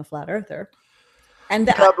I'm a flat earther. And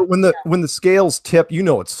but when the scales tip,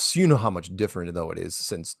 how much different though it is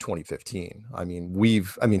since 2015.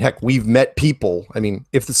 Heck, we've met people. I mean,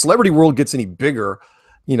 if the celebrity world gets any bigger,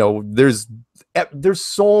 there's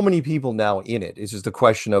so many people now in it. It's just a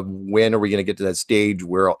question of when are we going to get to that stage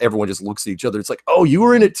where everyone just looks at each other. It's like, oh, you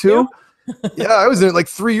were in it too? Yeah, I was in it like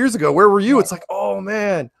 3 years ago. Where were you? It's like, oh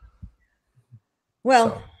man.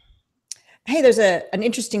 Well, hey, there's an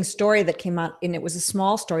interesting story that came out, and it was a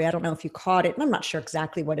small story. I don't know if you caught it, and I'm not sure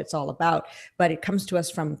exactly what it's all about, but it comes to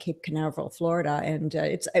us from Cape Canaveral, Florida, and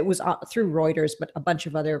it was through Reuters, but a bunch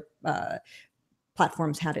of other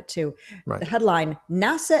platforms had it too. Right. The headline: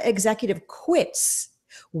 NASA executive quits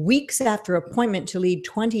weeks after appointment to lead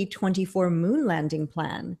 2024 moon landing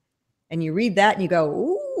plan. And you read that and you go,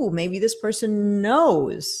 ooh, maybe this person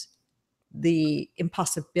knows the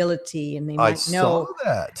impossibility, and they might know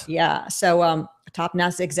that. Yeah. So a top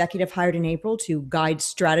NASA executive hired in April to guide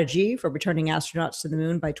strategy for returning astronauts to the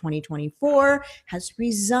moon by 2024 has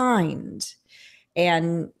resigned.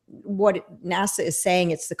 And what NASA is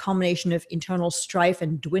saying, it's the culmination of internal strife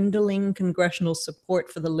and dwindling congressional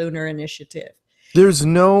support for the lunar initiative. There's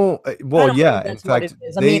no, well, yeah, in fact,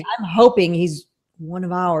 I'm hoping he's one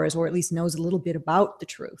of ours, or at least knows a little bit about the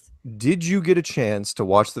truth. Did you get a chance to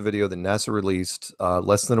watch the video that NASA released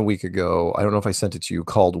less than a week ago? I don't know if I sent it to you,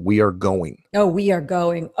 called "We Are Going." Oh, we are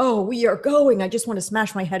going. Oh, we are going. I just want to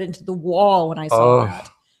smash my head into the wall when I saw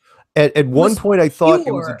that. At one point, I thought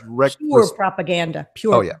it was a direct propaganda.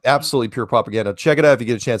 Pure. Oh yeah, absolutely pure propaganda. Check it out if you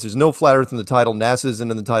get a chance. There's no flat Earth in the title. NASA isn't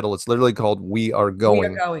in the title. It's literally called "We Are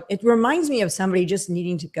Going." We are going. It reminds me of somebody just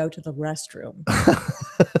needing to go to the restroom.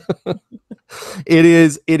 It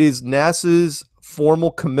is NASA's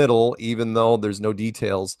formal committal, even though there's no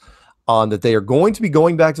details on that they are going to be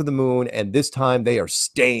going back to the moon, and this time they are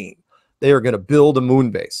staying. They are going to build a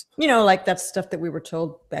moon base. You know, like that stuff that we were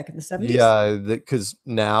told back in the 70s. Yeah, because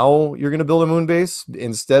now you're going to build a moon base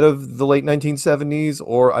instead of the late 1970s,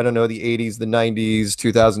 or I don't know, the 80s, the 90s,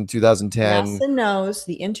 2000, 2010. NASA knows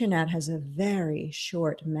the internet has a very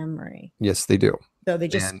short memory. Yes, they do. So they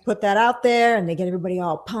just put that out there and they get everybody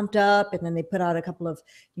all pumped up. And then they put out a couple of,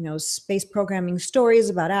 you know, space programming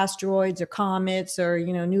stories about asteroids or comets or,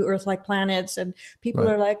 you know, new Earth-like planets. And people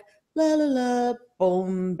are like, la, la, la,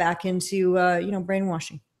 boom, back into, you know,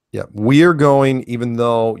 brainwashing. Yeah, we are going, even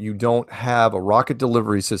though you don't have a rocket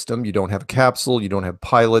delivery system, you don't have a capsule, you don't have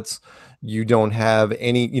pilots, you don't have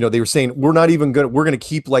any, you know, they were saying, we're not even going to, we're going to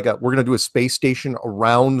keep like we're going to do a space station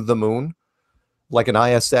around the moon, like an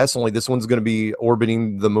ISS, only this one's going to be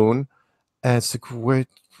orbiting the moon. And it's like,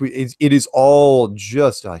 it is all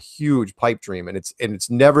just a huge pipe dream, and it's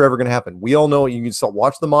never ever going to happen. We all know. You can still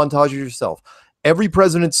watch the montages yourself. Every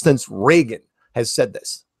president since Reagan has said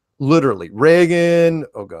this. Literally, Reagan,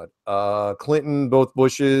 oh God, Clinton, both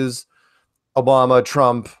Bushes, Obama,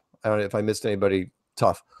 Trump. I don't know if I missed anybody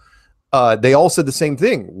tough. They all said the same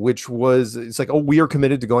thing, which was, it's like, oh, we are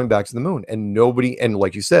committed to going back to the moon. And nobody, and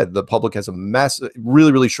like you said, the public has a massive,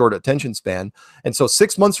 really, really short attention span. And so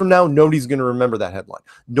 6 months from now, nobody's going to remember that headline.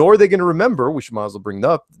 Nor are they going to remember, we should might as well bring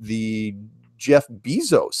up, the Jeff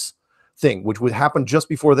Bezos thing, which would happen just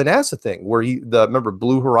before the NASA thing, where remember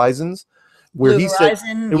Blue Horizons? Where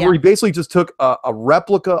where he basically just took a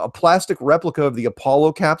replica, a plastic replica of the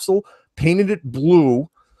Apollo capsule, painted it blue,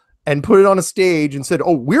 and put it on a stage and said,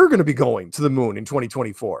 oh, we're going to be going to the moon in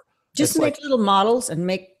 2024. Just make little models and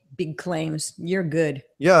make big claims. You're good.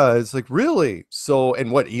 Yeah, it's like, really? So,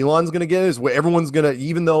 and what Elon's going to get is what everyone's going to,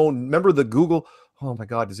 even though, remember the Google, oh my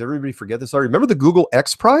God, does everybody forget this? Sorry, remember the Google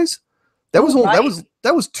X Prize? That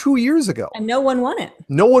was 2 years ago. And no one won it.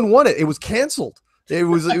 No one won it. It was canceled. It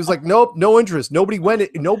was like, nope, no interest. Nobody went.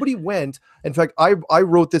 Nobody went. In fact, I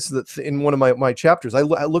wrote this in one of my chapters. I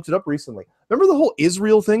looked it up recently. Remember the whole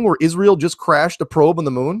Israel thing where Israel just crashed a probe on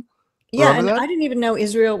the moon? Yeah, and I didn't even know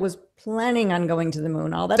Israel was planning on going to the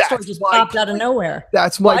moon. All that story just popped out of nowhere.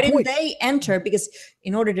 That's my point. Why didn't they enter? Because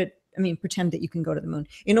in order to, pretend that you can go to the moon.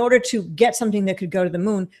 In order to get something that could go to the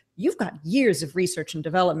moon, you've got years of research and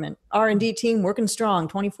development. R&D team working strong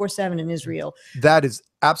 24/7 in Israel. That is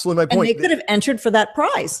absolutely my point. And they could have entered for that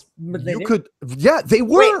prize. But they didn't. Yeah, they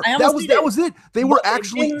were. Wait, that was it. They were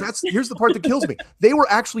actually, here's the part that kills me. They were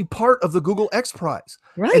actually part of the Google X Prize.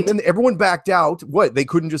 Right. And then everyone backed out. What? They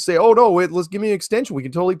couldn't just say, oh no, wait, let's give me an extension. We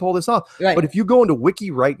can totally pull this off. Right. But if you go into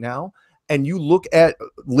Wiki right now, and you look at a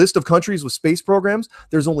list of countries with space programs,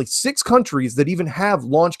 there's only 6 countries that even have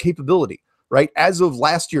launch capability, right? As of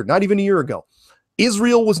last year, not even a year ago.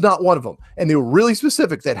 Israel was not one of them. And they were really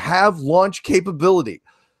specific that have launch capability.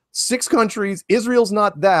 6 countries, Israel's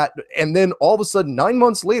not that. And then all of a sudden, 9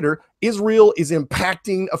 months later, Israel is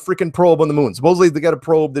impacting a freaking probe on the moon. Supposedly they got a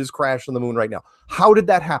probe that has crashed on the moon right now. How did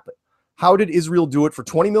that happen? How did Israel do it for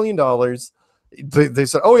 $20 million? They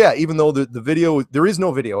said, oh yeah, even though the video, there is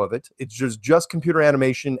no video of it. It's just computer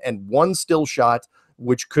animation and one still shot,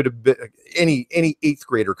 which could have been any 8th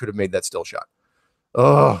grader could have made that still shot.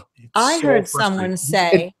 Oh, I heard someone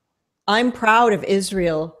say, I'm proud of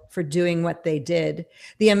Israel for doing what they did.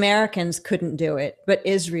 The Americans couldn't do it, but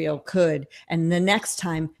Israel could. And the next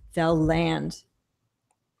time they'll land.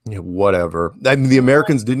 Yeah, whatever. I mean, the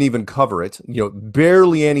Americans didn't even cover it.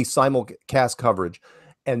 Barely any simulcast coverage.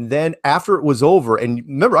 And then after it was over, and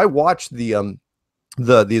remember, I watched the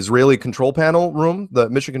Israeli control panel room,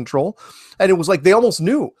 the mission control, and it was like they almost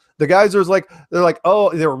knew. The guys they're like,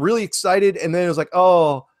 oh, they were really excited, and then it was like,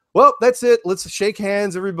 oh, well, that's it. Let's shake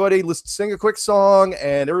hands, everybody. Let's sing a quick song,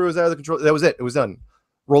 and everyone was out of the control. That was it. It was done.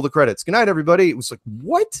 Roll the credits. Good night, everybody. It was like,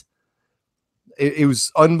 what? It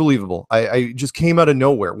was unbelievable. I just came out of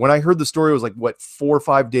nowhere. When I heard the story, it was like, what, 4 or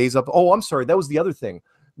 5 days up? Oh, I'm sorry. That was the other thing,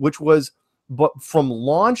 which was, but from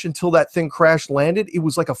launch until that thing crash landed, it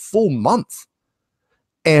was like a full month.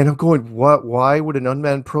 And I'm going, what? Why would an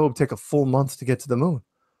unmanned probe take a full month to get to the moon?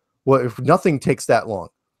 Well, if nothing takes that long.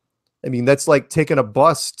 I mean, that's like taking a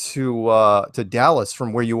bus to Dallas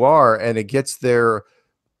from where you are, and it gets there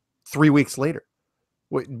 3 weeks later.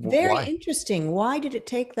 Very Why? interesting. Why did it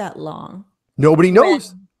take that long? Nobody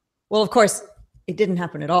knows. Well, of course, it didn't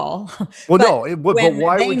happen at all. Well, but no, but when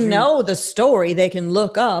why they would you know the story, they can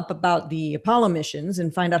look up about the Apollo missions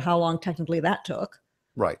and find out how long technically that took.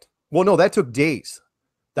 Right. Well, no, that took days.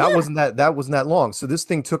 That Yeah. wasn't that long. So this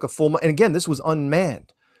thing took a full month. And again, this was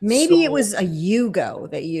unmanned. Maybe it was a Yugo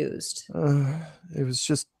they used. It was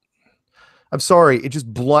just, I'm sorry. It just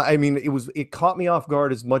I mean, it caught me off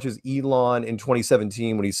guard as much as Elon in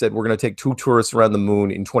 2017 when he said we're going to take 2 tourists around the moon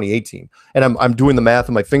in 2018. And I'm doing the math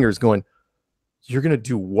on my fingers going, you're going to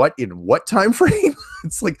do what in what time frame?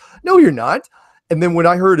 It's like, no, you're not. And then when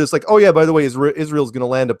I heard it's like, oh yeah, by the way, Israel's going to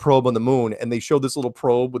land a probe on the moon, and they showed this little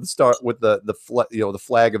probe with the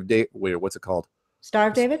flag of David. Wait, what's it called? Star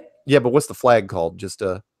of David? Yeah, but what's the flag called? Just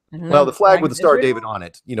Well, the flag with the Star of David on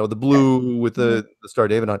it. You know, the blue with the Star of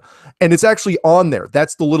David on it. And it's actually on there.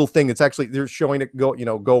 That's the little thing. It's actually, they're showing it go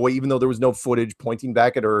away, even though there was no footage pointing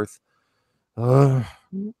back at Earth.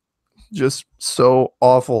 Just so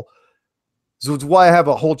awful. So it's why I have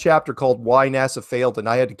a whole chapter called Why NASA Failed, and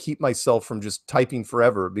I had to keep myself from just typing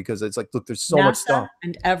forever because it's like, look, there's so much stuff.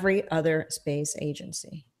 And every other space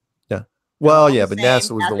agency. Yeah. Well, yeah, but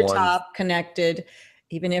NASA was at the one. Top, connected,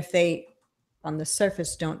 even if they on the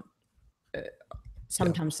surface don't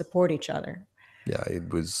sometimes support each other. Yeah,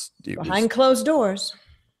 it was behind closed doors.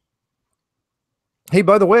 Hey,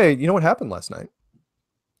 by the way, you know what happened last night?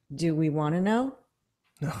 Do we want to know?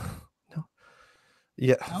 No.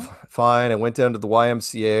 Yeah, no? Fine. I went down to the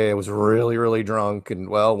YMCA. I was really, really drunk, and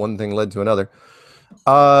well, one thing led to another.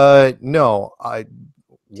 No, Did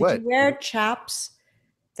you wear chaps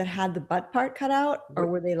that had the butt part cut out, or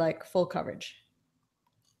were they like full coverage?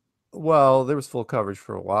 Well, there was full coverage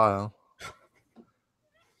for a while.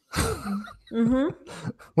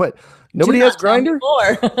 What? Nobody has Grindr?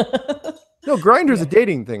 No, Grindr's a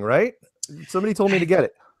dating thing, right? Somebody told me to get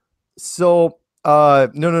it. So,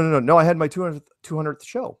 no. I had my 200th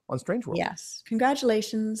show on Strange World. Yes,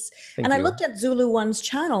 congratulations. Thank you. I looked at Zulu One's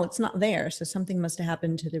channel; it's not there, so something must have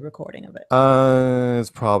happened to the recording of it. It's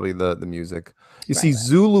probably the music. You see,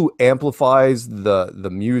 Zulu amplifies the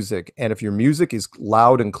music, and if your music is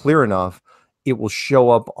loud and clear enough, it will show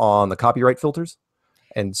up on the copyright filters.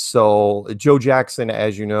 And so Joe Jackson,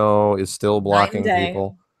 as you know, is still blocking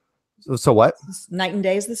people. So what? Night and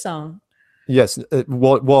Day is the song. Yes.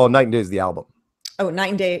 Well, Night and Day is the album. Oh, Night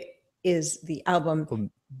and Day is the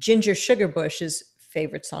album. Ginger Sugarbush's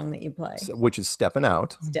favorite song that you play, which is Steppin'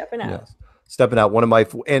 Out. Steppin' Out. Yes. Steppin' Out, one of my,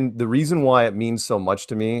 and the reason why it means so much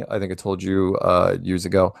to me, I think I told you years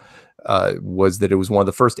ago, was that it was one of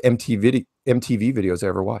the first MTV videos I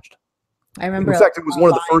ever watched. I remember. In fact, it was one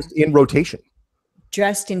of the first in rotation.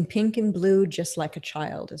 Dressed in pink and blue, just like a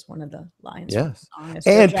child, is one of the lines. Yes.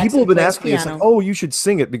 And people have been asking me, it's like, oh, you should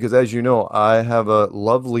sing it, because as you know, I have a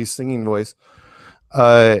lovely singing voice.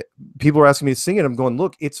 People are asking me to sing it. I'm going,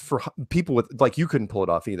 look, it's for people with, like, you couldn't pull it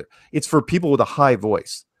off either. It's for people with a high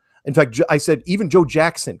voice. In fact, I said even Joe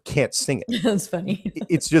Jackson can't sing it. That's funny.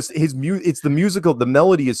 It's just it's the musical. The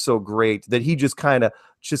melody is so great that he just kind of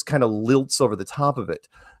lilts over the top of it.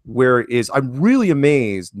 Whereas I'm really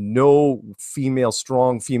amazed no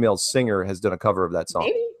strong female singer has done a cover of that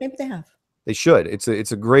song. Maybe they have. They should. It's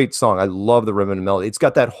a great song. I love the rhythm and melody. It's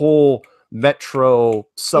got that whole metro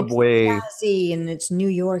subway. It's jazzy and it's New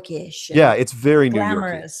Yorkish. Yeah, it's very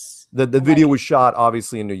glamorous. The video was shot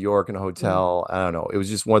obviously in New York in a hotel. I don't know. It was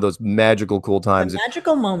just one of those magical, cool times. A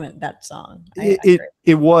magical moment, that song.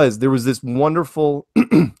 It was. There was this wonderful.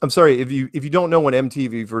 I'm sorry if you don't know when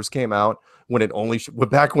MTV first came out, when it only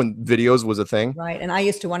back when videos was a thing. Right, and I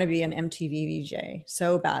used to want to be an MTV VJ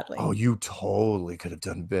so badly. Oh, you totally could have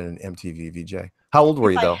been an MTV VJ. How old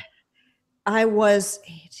were you though? I was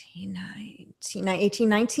 18,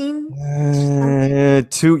 19.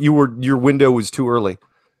 Your window was too early.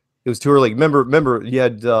 It was too early. Remember, you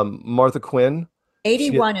had Martha Quinn.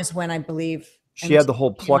 81 is when I believe she had the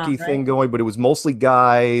whole plucky thing going, but it was mostly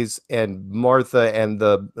guys, and Martha and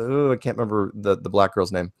I can't remember the black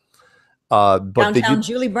girl's name. But Downtown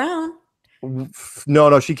Julie Brown.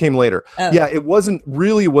 No, she came later. Oh. Yeah, it wasn't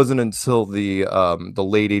until the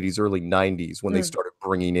late 80s, early 90s when they started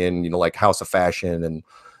bringing in, like House of Fashion, and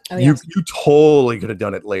you totally could have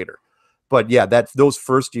done it later. But yeah, those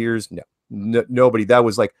first years, nobody. That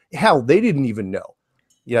was like, hell, they didn't even know.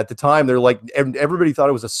 Yeah, at the time, they're like, everybody thought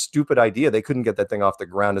it was a stupid idea. They couldn't get that thing off the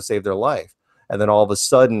ground to save their life. And then all of a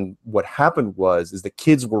sudden, what happened is the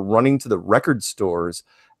kids were running to the record stores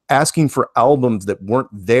asking for albums that weren't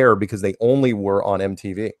there because they only were on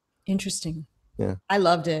MTV. Interesting. Yeah. I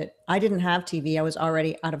loved it. I didn't have TV. I was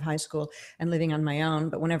already out of high school and living on my own.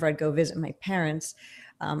 But whenever I'd go visit my parents,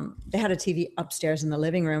 they had a TV upstairs in the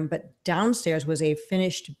living room, but downstairs was a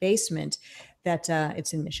finished basement that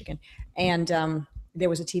it's in Michigan. And there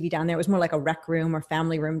was a TV down there. It was more like a rec room or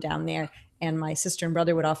family room down there. And my sister and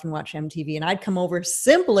brother would often watch MTV. And I'd come over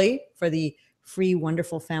simply for the free,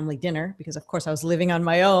 wonderful family dinner because, of course, I was living on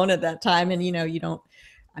my own at that time. And, you don't,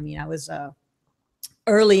 I was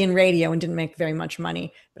early in radio and didn't make very much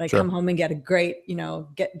money, but I'd come home and get a great,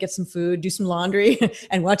 get some food, do some laundry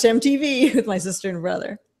and watch MTV with my sister and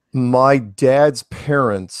brother. My dad's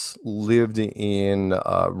parents lived in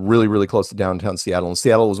really, really close to downtown Seattle. And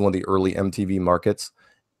Seattle was one of the early MTV markets.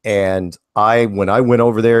 And when I went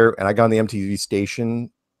over there and I got on the MTV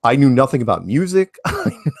station, I knew nothing about music. I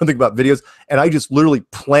knew nothing about videos. And I just literally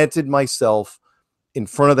planted myself in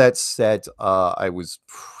front of that set. I was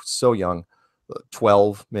so young.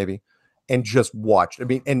 12 maybe, and just watched. I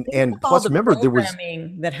mean, and plus remember there was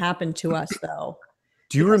programming that happened to us though.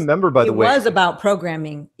 Do you remember, by the way? It was about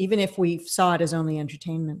programming, even if we saw it as only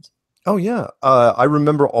entertainment. Oh yeah. I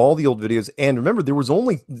remember all the old videos, and remember there was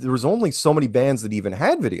only so many bands that even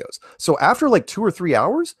had videos. So after like 2 or 3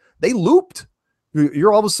 hours, they looped.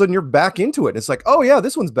 You're all of a sudden you're back into it. It's like, oh yeah,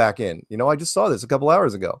 this one's back in. I just saw this a couple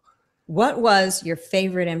hours ago. What was your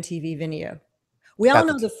favorite MTV video? We all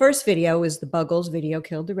know the first video was the Buggles video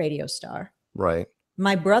killed the radio star. Right.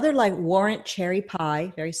 My brother liked Warrant Cherry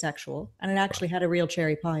Pie, very sexual, and it actually had a real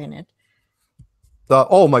cherry pie in it.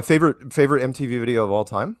 My favorite MTV video of all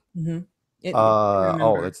time?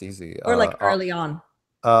 Mm-hmm. That's easy. Or like early on.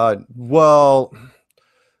 Well,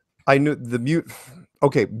 I knew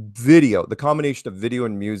video, the combination of video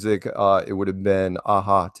and music, it would have been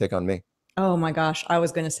Aha, Take on Me. Oh my gosh, I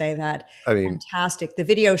was going to say that. I mean, fantastic. The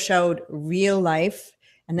video showed real life,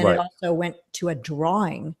 and then it also went to a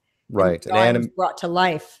drawing. Right, and was brought to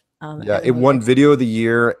life. It won Video of the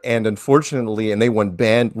Year, and unfortunately, and they won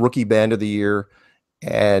Rookie Band of the Year,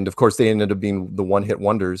 and of course, they ended up being the one-hit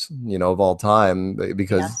wonders, of all time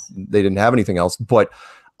because they didn't have anything else. But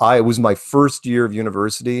it was my first year of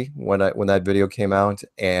university when that video came out,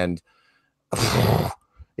 and.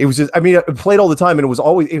 It was just, it played all the time, and it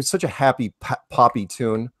was such a happy poppy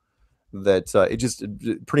tune that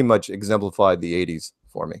it pretty much exemplified the 80s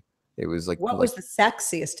for me. It was like, what was the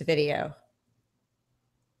sexiest video?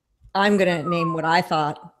 I'm going to name what I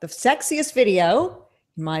thought. The sexiest video,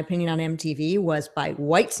 in my opinion, on MTV was by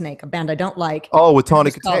Whitesnake, a band I don't like. Oh, with Tawny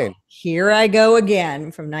Katane. Here I Go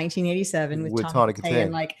Again from 1987 with Tawny Katane.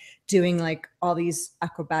 Like doing like all these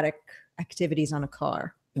acrobatic activities on a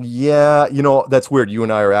car. Yeah, that's weird. You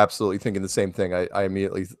and I are absolutely thinking the same thing. I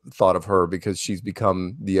immediately thought of her because she's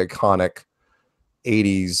become the iconic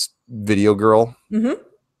 80s video girl.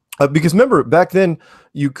 Mm-hmm. Because remember, back then,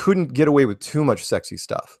 you couldn't get away with too much sexy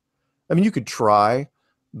stuff. You could try,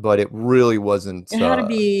 but it really wasn't. It had to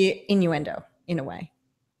be innuendo in a way.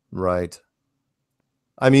 Right.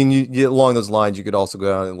 You along those lines, you could also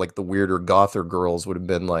go down like the weirder gother girls would have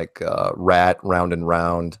been like Rat, Round and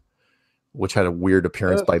Round, which had a weird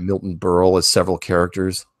appearance by Milton Berle as several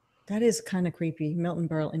characters. That is kind of creepy. Milton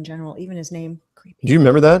Berle in general, even his name, creepy. Do you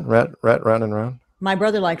remember that? Rat, Round and Round? My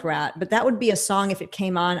brother liked Rat, but that would be a song if it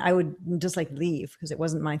came on, I would just like leave because it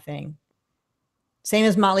wasn't my thing. Same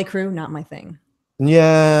as Motley Crue, not my thing.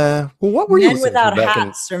 Yeah. Well, what were you Men Without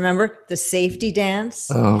Hats, remember? The Safety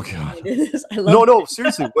Dance. Oh, God. No,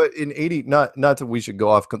 seriously. But in 80, not that we should go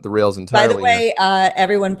off the rails entirely. By the way,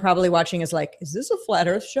 everyone probably watching is like, is this a Flat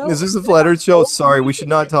Earth show? Is this a Flat Earth show? Sorry, we should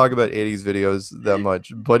not talk about 80s videos that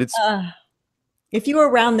much. But it's... if you were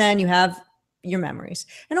around then, you have your memories.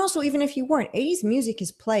 And also, even if you weren't, 80s music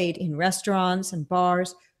is played in restaurants and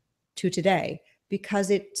bars to today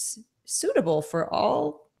because it's suitable for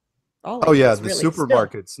all oh yeah, the really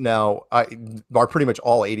supermarkets now are pretty much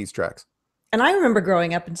all 80s tracks. And I remember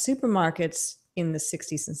growing up in supermarkets in the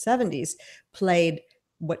 60s and 70s played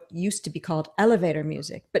what used to be called elevator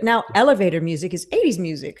music. But now elevator music is 80s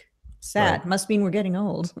music. Sad. Right. Must mean we're getting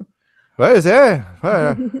old. What is that?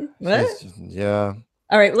 What? Yeah.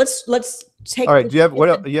 All right, let's take all right, do you have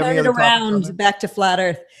any other around back to Flat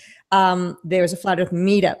Earth. There's a Flat Earth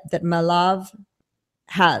meetup that Malav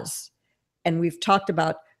has. And we've talked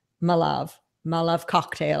about Malav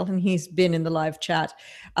Cocktail, and he's been in the live chat.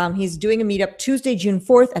 He's doing a meetup Tuesday, June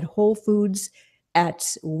 4th at Whole Foods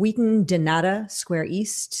at Wheaton Donata Square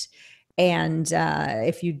East. And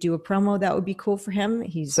if you do a promo, that would be cool for him.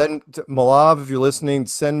 Send Malav, if you're listening,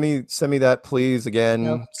 send me that, please, again.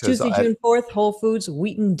 No, Tuesday, June 4th, Whole Foods,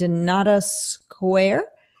 Wheaton Donata Square.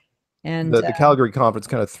 And the Calgary conference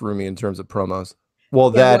kind of threw me in terms of promos. Well,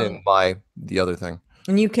 the other thing.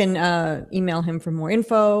 And you can email him for more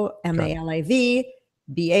info,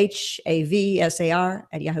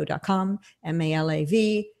 MALAVBHAVSAR@yahoo.com,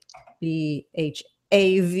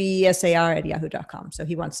 MALAVBHAVSAR@yahoo.com. So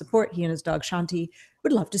he wants support. He and his dog Shanti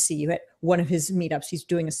would love to see you at one of his meetups. He's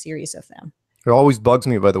doing a series of them. It always bugs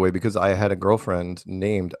me, by the way, because I had a girlfriend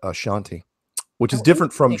named Shanti, which is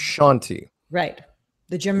different from Shanti. Right.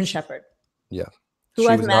 The German Shepherd. Yeah. Who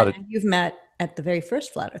I've met and you've met at the very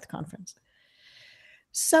first Flat Earth conference.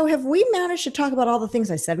 So have we managed to talk about all the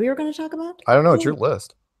things I said we were going to talk about? I don't know. It's your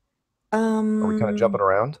list. Are we kind of Um, jumping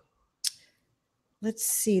around? let's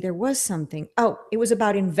see. There was something. Oh, it was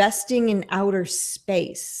about investing in outer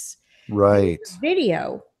space. Right. There's a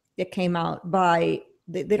video that came out by,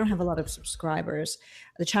 they don't have a lot of subscribers.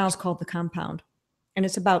 The channel's called The Compound, and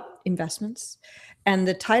it's about investments. And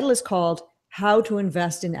the title is called How to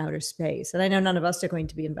Invest in Outer Space. And I know none of us are going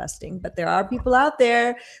to be investing, but there are people out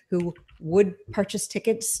there who would purchase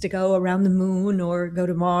tickets to go around the moon or go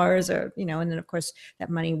to Mars, or, you know, and then of course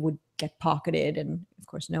that money would get pocketed, and of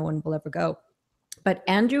course no one will ever go. But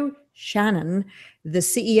Andrew Shannon, the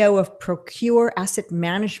CEO of Procure Asset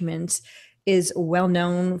Management, is well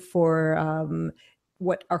known for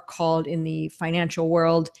what are called in the financial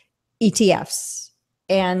world ETFs.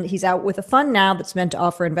 And he's out with a fund now that's meant to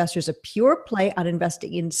offer investors a pure play on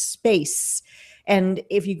investing in space. And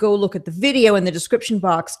if you go look at the video in the description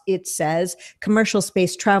box, it says commercial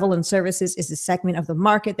space travel and services is a segment of the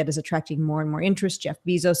market that is attracting more and more interest. Jeff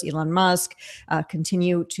Bezos, Elon Musk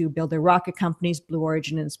continue to build their rocket companies, Blue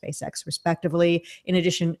Origin and SpaceX, respectively. In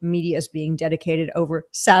addition, media is being dedicated over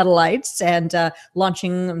satellites and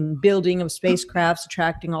launching and building of spacecrafts,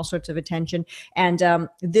 attracting all sorts of attention. And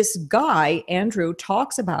this guy, Andrew,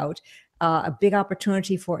 talks about a big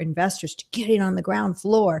opportunity for investors to get in on the ground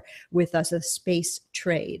floor with us, a space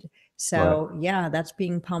trade. So yeah, that's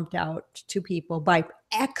being pumped out to people by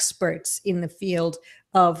experts in the field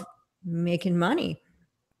of making money,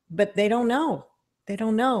 but they don't know. They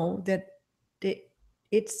don't know that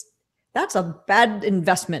that's a bad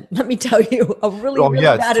investment. Let me tell you, a really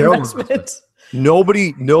bad investment.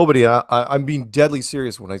 Nobody, I'm being deadly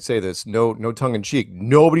serious when I say this. No tongue in cheek.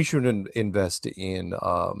 Nobody should invest in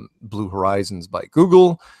Blue Horizons by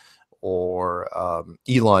Google, or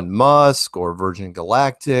Elon Musk, or Virgin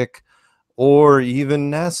Galactic, or even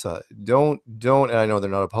NASA. Don't. And I know they're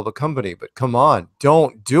not a public company, but come on,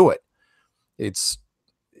 don't do it. There's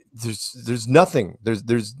nothing.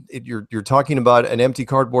 You're talking about an empty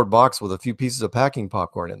cardboard box with a few pieces of packing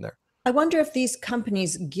popcorn in there. I wonder if these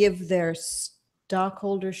companies give their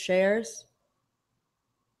stockholders shares.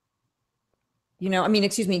 You know, I mean,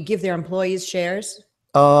 excuse me, give their employees shares.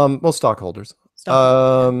 Well, stockholders.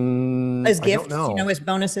 As gifts, you know, as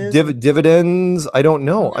bonuses. Dividends. I don't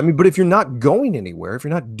know. I mean, but if you're not going anywhere, if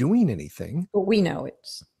you're not doing anything. But we know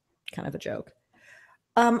it's kind of a joke.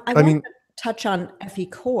 I want to touch on FE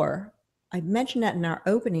Core. I mentioned that in our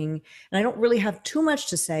opening, and I don't really have too much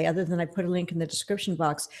to say other than I put a link in the description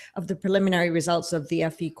box of the preliminary results of the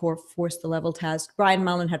FE Core Force the Level test. Brian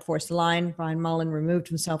Mullen had forced the line. Brian Mullen removed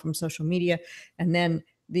himself from social media, and then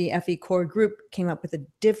the FE Core group came up with a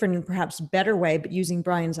different and perhaps better way, but using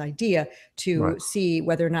Brian's idea to see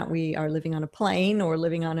whether or not we are living on a plane or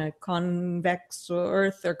living on a convex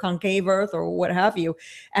Earth or concave Earth or what have you.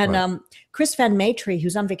 And Chris Van Maitre,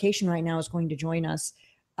 who's on vacation right now, is going to join us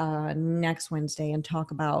next Wednesday and talk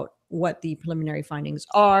about what the preliminary findings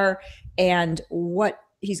are and what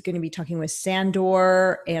he's going to be talking with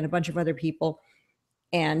Sandor and a bunch of other people.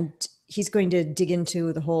 And he's going to dig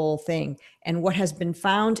into the whole thing. And what has been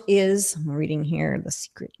found is, I'm reading here the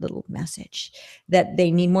secret little message, that they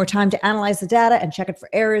need more time to analyze the data and check it for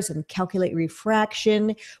errors and calculate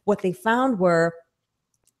refraction. What they found were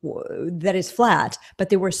that is flat, but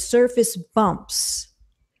there were surface bumps.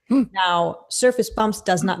 Now, surface bumps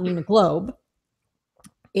does not mean a globe.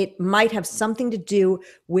 It might have something to do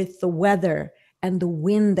with the weather and the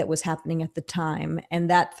wind that was happening at the time, and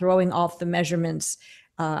that throwing off the measurements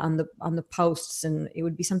on the posts. And it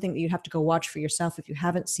would be something that you'd have to go watch for yourself. If you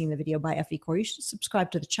haven't seen the video by FE Core, you should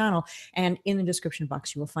subscribe to the channel, and in the description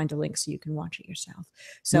box you will find a link so you can watch it yourself.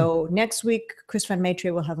 So next week, Chris Van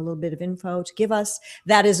Maitre will have a little bit of info to give us.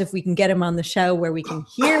 That is, if we can get him on the show where we can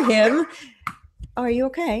hear him. Are you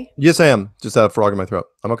okay? Yes, I am. Just have a frog in my throat.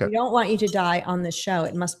 I'm okay. We don't want you to die on this show.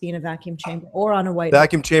 It must be in a vacuum chamber or on a white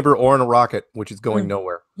vacuum chamber or in a rocket, which is going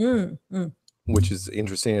nowhere. Which is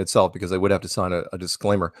interesting in itself, because I would have to sign a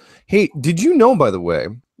disclaimer. Hey, did you know, by the way?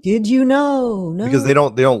 Did you know? No. Because they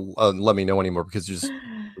don't let me know anymore, because just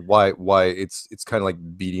why it's kind of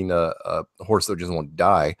like beating a horse that just won't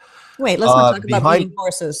die. Wait, let's not talk about beating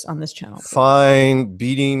horses on this channel. Fine,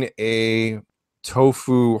 beating a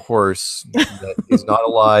tofu horse that is not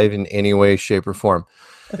alive in any way, shape, or form.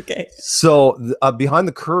 Okay. So Behind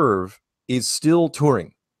the Curve is still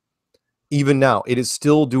touring. Even now, it is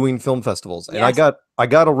still doing film festivals. And Yes. I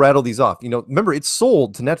got to rattle these off. Remember, it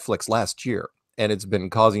sold to Netflix last year, and it's been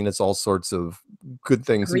causing us all sorts of good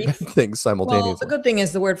things and bad things simultaneously. Well, the good thing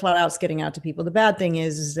is the word flat out's getting out to people. The bad thing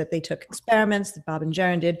is that they took experiments that Bob and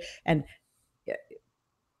Jaron did and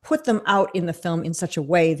put them out in the film in such a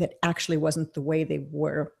way that actually wasn't the way they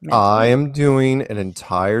were meant to be. I am doing an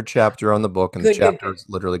entire chapter on the book, and the chapter is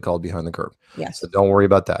literally called Behind the Curve. Yes. So don't worry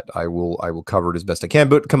about that. I will cover it as best I can.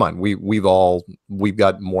 But come on, we've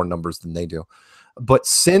got more numbers than they do. But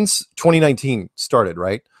since 2019 started,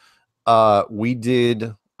 right? We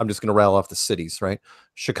did. I'm just going to rattle off the cities, right?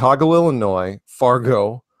 Chicago, Illinois,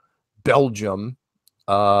 Fargo, Belgium,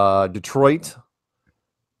 Detroit,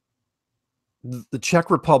 the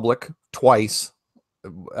Czech Republic twice.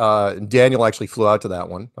 Daniel actually flew out to that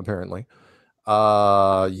one, apparently.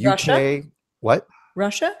 UK. Russia? What?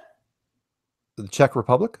 Russia? The Czech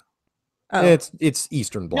Republic? Oh. It's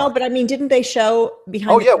Eastern Bloc. No, but I mean, didn't they show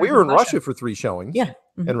Behind? Oh yeah, we were in Russia for 3 showings. Yeah.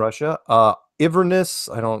 In Russia. Inverness,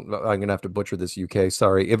 I'm gonna have to butcher this, UK.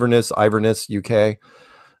 Sorry. Inverness, UK.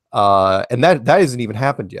 And that hasn't even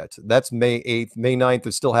happened yet. That's May 8th. May 9th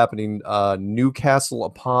is still happening. Newcastle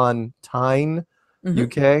upon Tyne,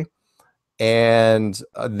 UK. And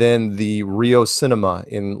then the Rio Cinema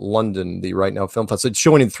in London, the Right Now Film Festival. It's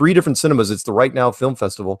showing in 3 different cinemas. It's the Right Now Film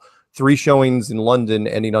Festival. 3 showings in London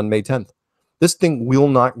ending on May 10th. This thing will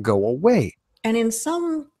not go away. And in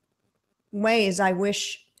some ways, I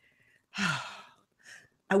wish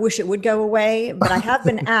it would go away. But I have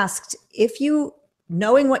been asked, if you,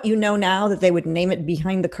 knowing what you know now, that they would name it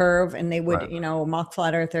Behind the Curve and they would, mock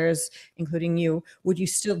flat earthers, including you, would you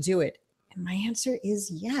still do it? And my answer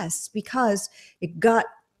is yes, because it got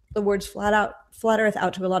the words flat earth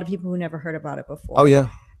out to a lot of people who never heard about it before. Oh yeah.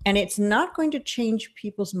 And it's not going to change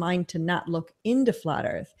people's mind to not look into flat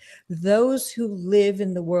earth. Those who live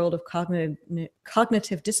in the world of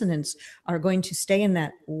cognitive dissonance are going to stay in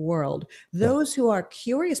that world. Those who are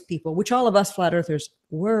curious people, which all of us flat earthers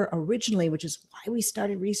were originally, which is why we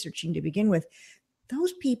started researching to begin with,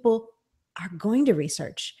 those people are going to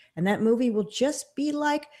research. And that movie will just be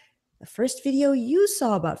like the first video you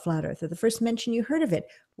saw about flat earth, or the first mention you heard of it,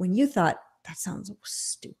 when you thought, that sounds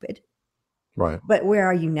stupid. Right. But where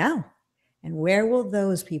are you now? And where will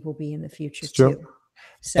those people be in the future too?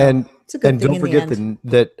 So and it's a good thing don't forget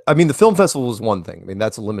that I mean, the film festival is one thing. I mean,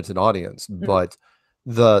 that's a limited audience, but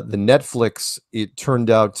the Netflix, it turned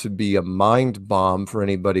out to be a mind bomb for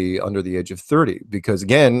anybody under the age of 30, because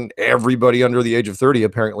again, everybody under the age of 30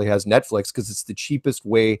 apparently has Netflix because it's the cheapest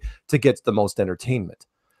way to get the most entertainment.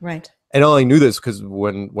 Right. And I only knew this because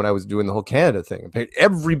when I was doing the whole Canada thing,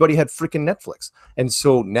 everybody had freaking Netflix. And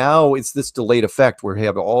so now it's this delayed effect where you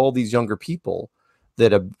have all these younger people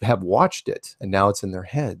that have watched it, and now it's in their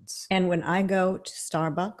heads. And when I go to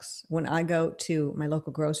Starbucks, when I go to my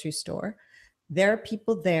local grocery store, there are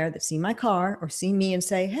people there that see my car or see me and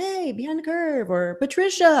say, hey, Behind the Curve, or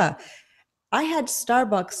Patricia. I had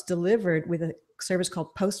Starbucks delivered with a service called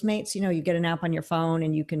Postmates. You get an app on your phone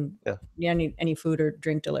and you can any food or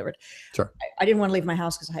drink delivered. Sure. I didn't want to leave my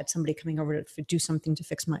house because I had somebody coming over to do something to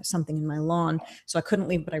fix something in my lawn, so I couldn't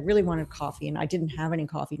leave. But I really wanted coffee, and I didn't have any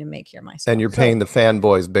coffee to make here myself. And you're paying the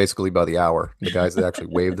fanboys basically by the hour, the guys that actually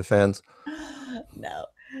wave the fans. No.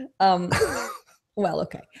 Well,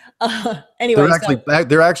 okay. Anyway,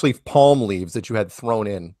 they're actually palm leaves that you had flown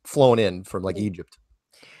in from like Egypt.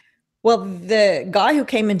 Well, the guy who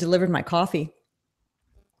came and delivered my coffee,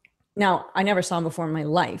 now I never saw him before in my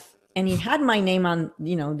life, and he had my name on,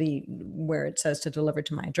 the where it says to deliver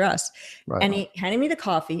to my address. Right. And he handed me the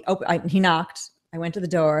coffee. He knocked. I went to the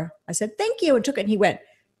door. I said, thank you, and took it. And he went,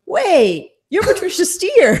 wait, you're Patricia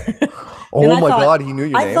Steere. Oh my God, he knew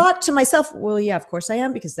your name. I thought to myself, well, yeah, of course I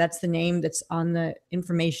am, because that's the name that's on the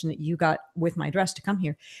information that you got with my address to come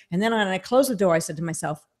here. And then when I closed the door, I said to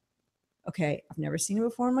myself, okay, I've never seen him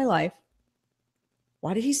before in my life.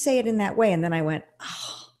 Why did he say it in that way? And then I went,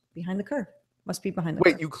 oh, Behind the Curve. Must be Behind the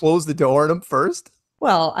Curve. Wait, you closed the door on him first?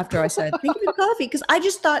 Well, after I said, thank you for the coffee, because I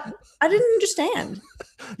just thought, I didn't understand.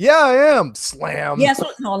 Yeah, I am. Slam. Yeah,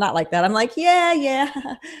 no, not like that. I'm like, yeah.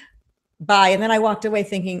 Bye. And then I walked away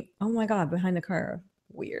thinking, oh my God, Behind the Curve.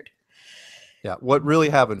 Weird. Yeah, what really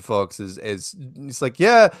happened, folks, is he's like,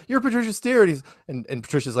 yeah, you're Patricia Steere. And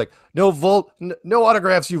Patricia's like, no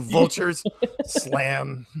autographs, you vultures.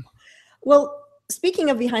 Slam. Well, Speaking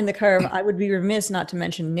of behind the curve, I would be remiss not to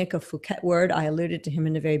mention Nick of Fouquet Word. I alluded to him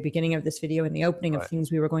in the very beginning of this video, in the opening of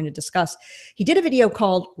things we were going to discuss. He did a video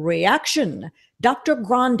called Reaction, Dr.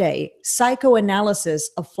 Grande, Psychoanalysis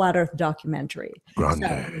of Flat Earth Documentary. Grande.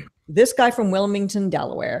 So, this guy from Wilmington,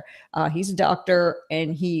 Delaware, he's a doctor,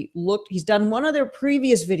 and he's done one other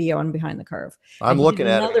previous video on Behind the Curve. I'm looking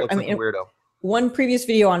at it. It looks like a weirdo. One previous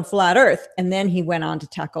video on Flat Earth, and then he went on to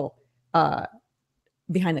tackle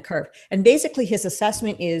Behind the Curve. And basically his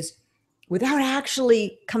assessment is, without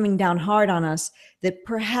actually coming down hard on us, that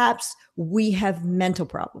perhaps we have mental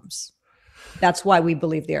problems. That's why we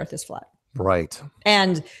believe the earth is flat. Right.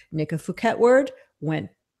 And Nick of Fouquet Word went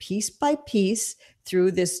piece by piece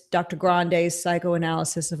through this Dr. Grande's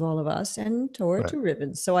psychoanalysis of all of us and tore it to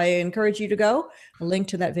ribbons. So I encourage you to go. A link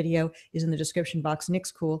to that video is in the description box.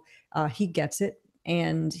 Nick's cool. He gets it.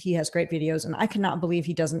 And he has great videos, and I cannot believe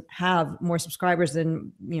he doesn't have more subscribers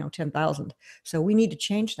than 10,000. So we need to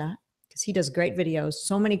change that, because he does great videos,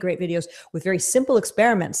 so many great videos with very simple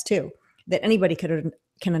experiments too that anybody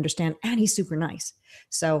can understand, and he's super nice.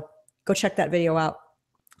 So go check that video out.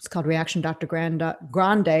 It's called Reaction Dr.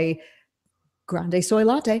 Grande Soy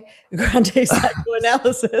Latte, Grande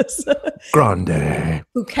Psychoanalysis. Grande.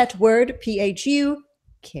 Fouquet Word, PHUKET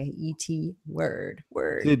Word.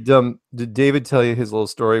 Did David tell you his little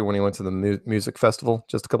story when he went to the music festival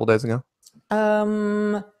just a couple days ago?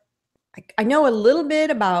 I know a little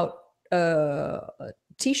bit about a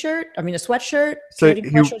t-shirt. I mean, a sweatshirt. So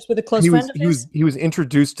T-shirts with a close friend of his. He was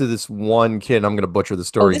introduced to this one kid. I'm going to butcher the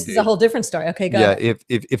story. Oh, this is a whole different story. Okay, go ahead. Yeah,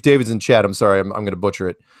 if David's in chat, I'm sorry, I'm going to butcher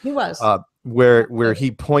it. He was. Where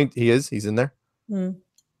he's in there. Hmm.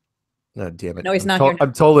 No, damn it. No, he's not here.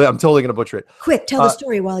 I'm totally going to butcher it. Quick, tell the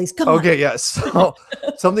story while he's coming. Okay, yes. Yeah, so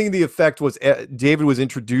something to the effect was David was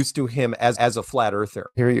introduced to him as a flat earther.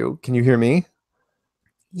 Can you hear me?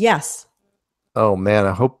 Yes. Oh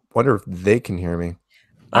man, wonder if they can hear me.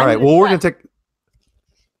 All right. Well, we're going to take.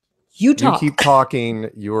 You talk. You keep talking.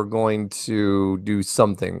 You're going to do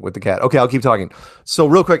something with the cat. Okay, I'll keep talking. So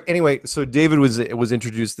real quick. Anyway, so David was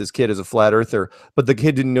introduced to this kid as a flat earther, but the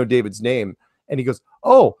kid didn't know David's name. And he goes,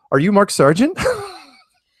 "Oh, are you Mark Sargent?"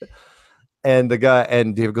 And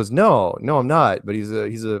David goes, "No, I'm not. But he's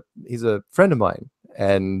a friend of mine."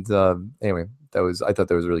 And anyway, I thought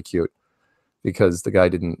that was really cute because the guy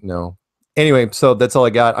didn't know. Anyway, so that's all I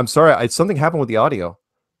got. I'm sorry, something happened with the audio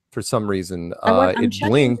for some reason. It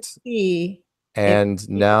blinked, and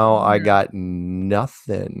now I got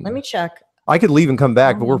nothing. Let me check. I could leave and come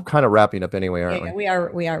back, but we're kind of wrapping up anyway, aren't we?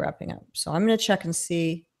 We are wrapping up. So I'm going to check and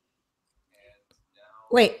see.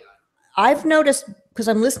 Wait, I've noticed, because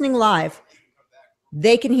I'm listening live,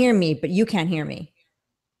 they can hear me, but you can't hear me.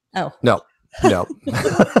 Oh. No. All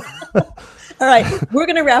right, we're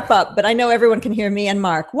going to wrap up, but I know everyone can hear me and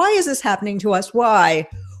Mark. Why is this happening to us? Why?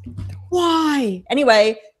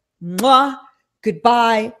 Anyway, mwah,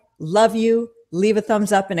 goodbye, love you. Leave a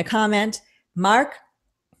thumbs up and a comment. Mark,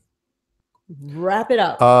 wrap it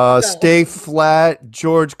up. Stay flat,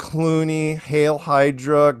 George Clooney, Hail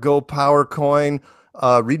Hydra, go Powercoin.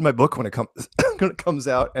 Read my book when it comes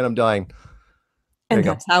out, and I'm dying. And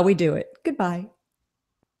that's how we do it. Goodbye.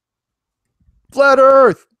 Flat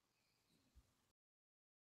Earth.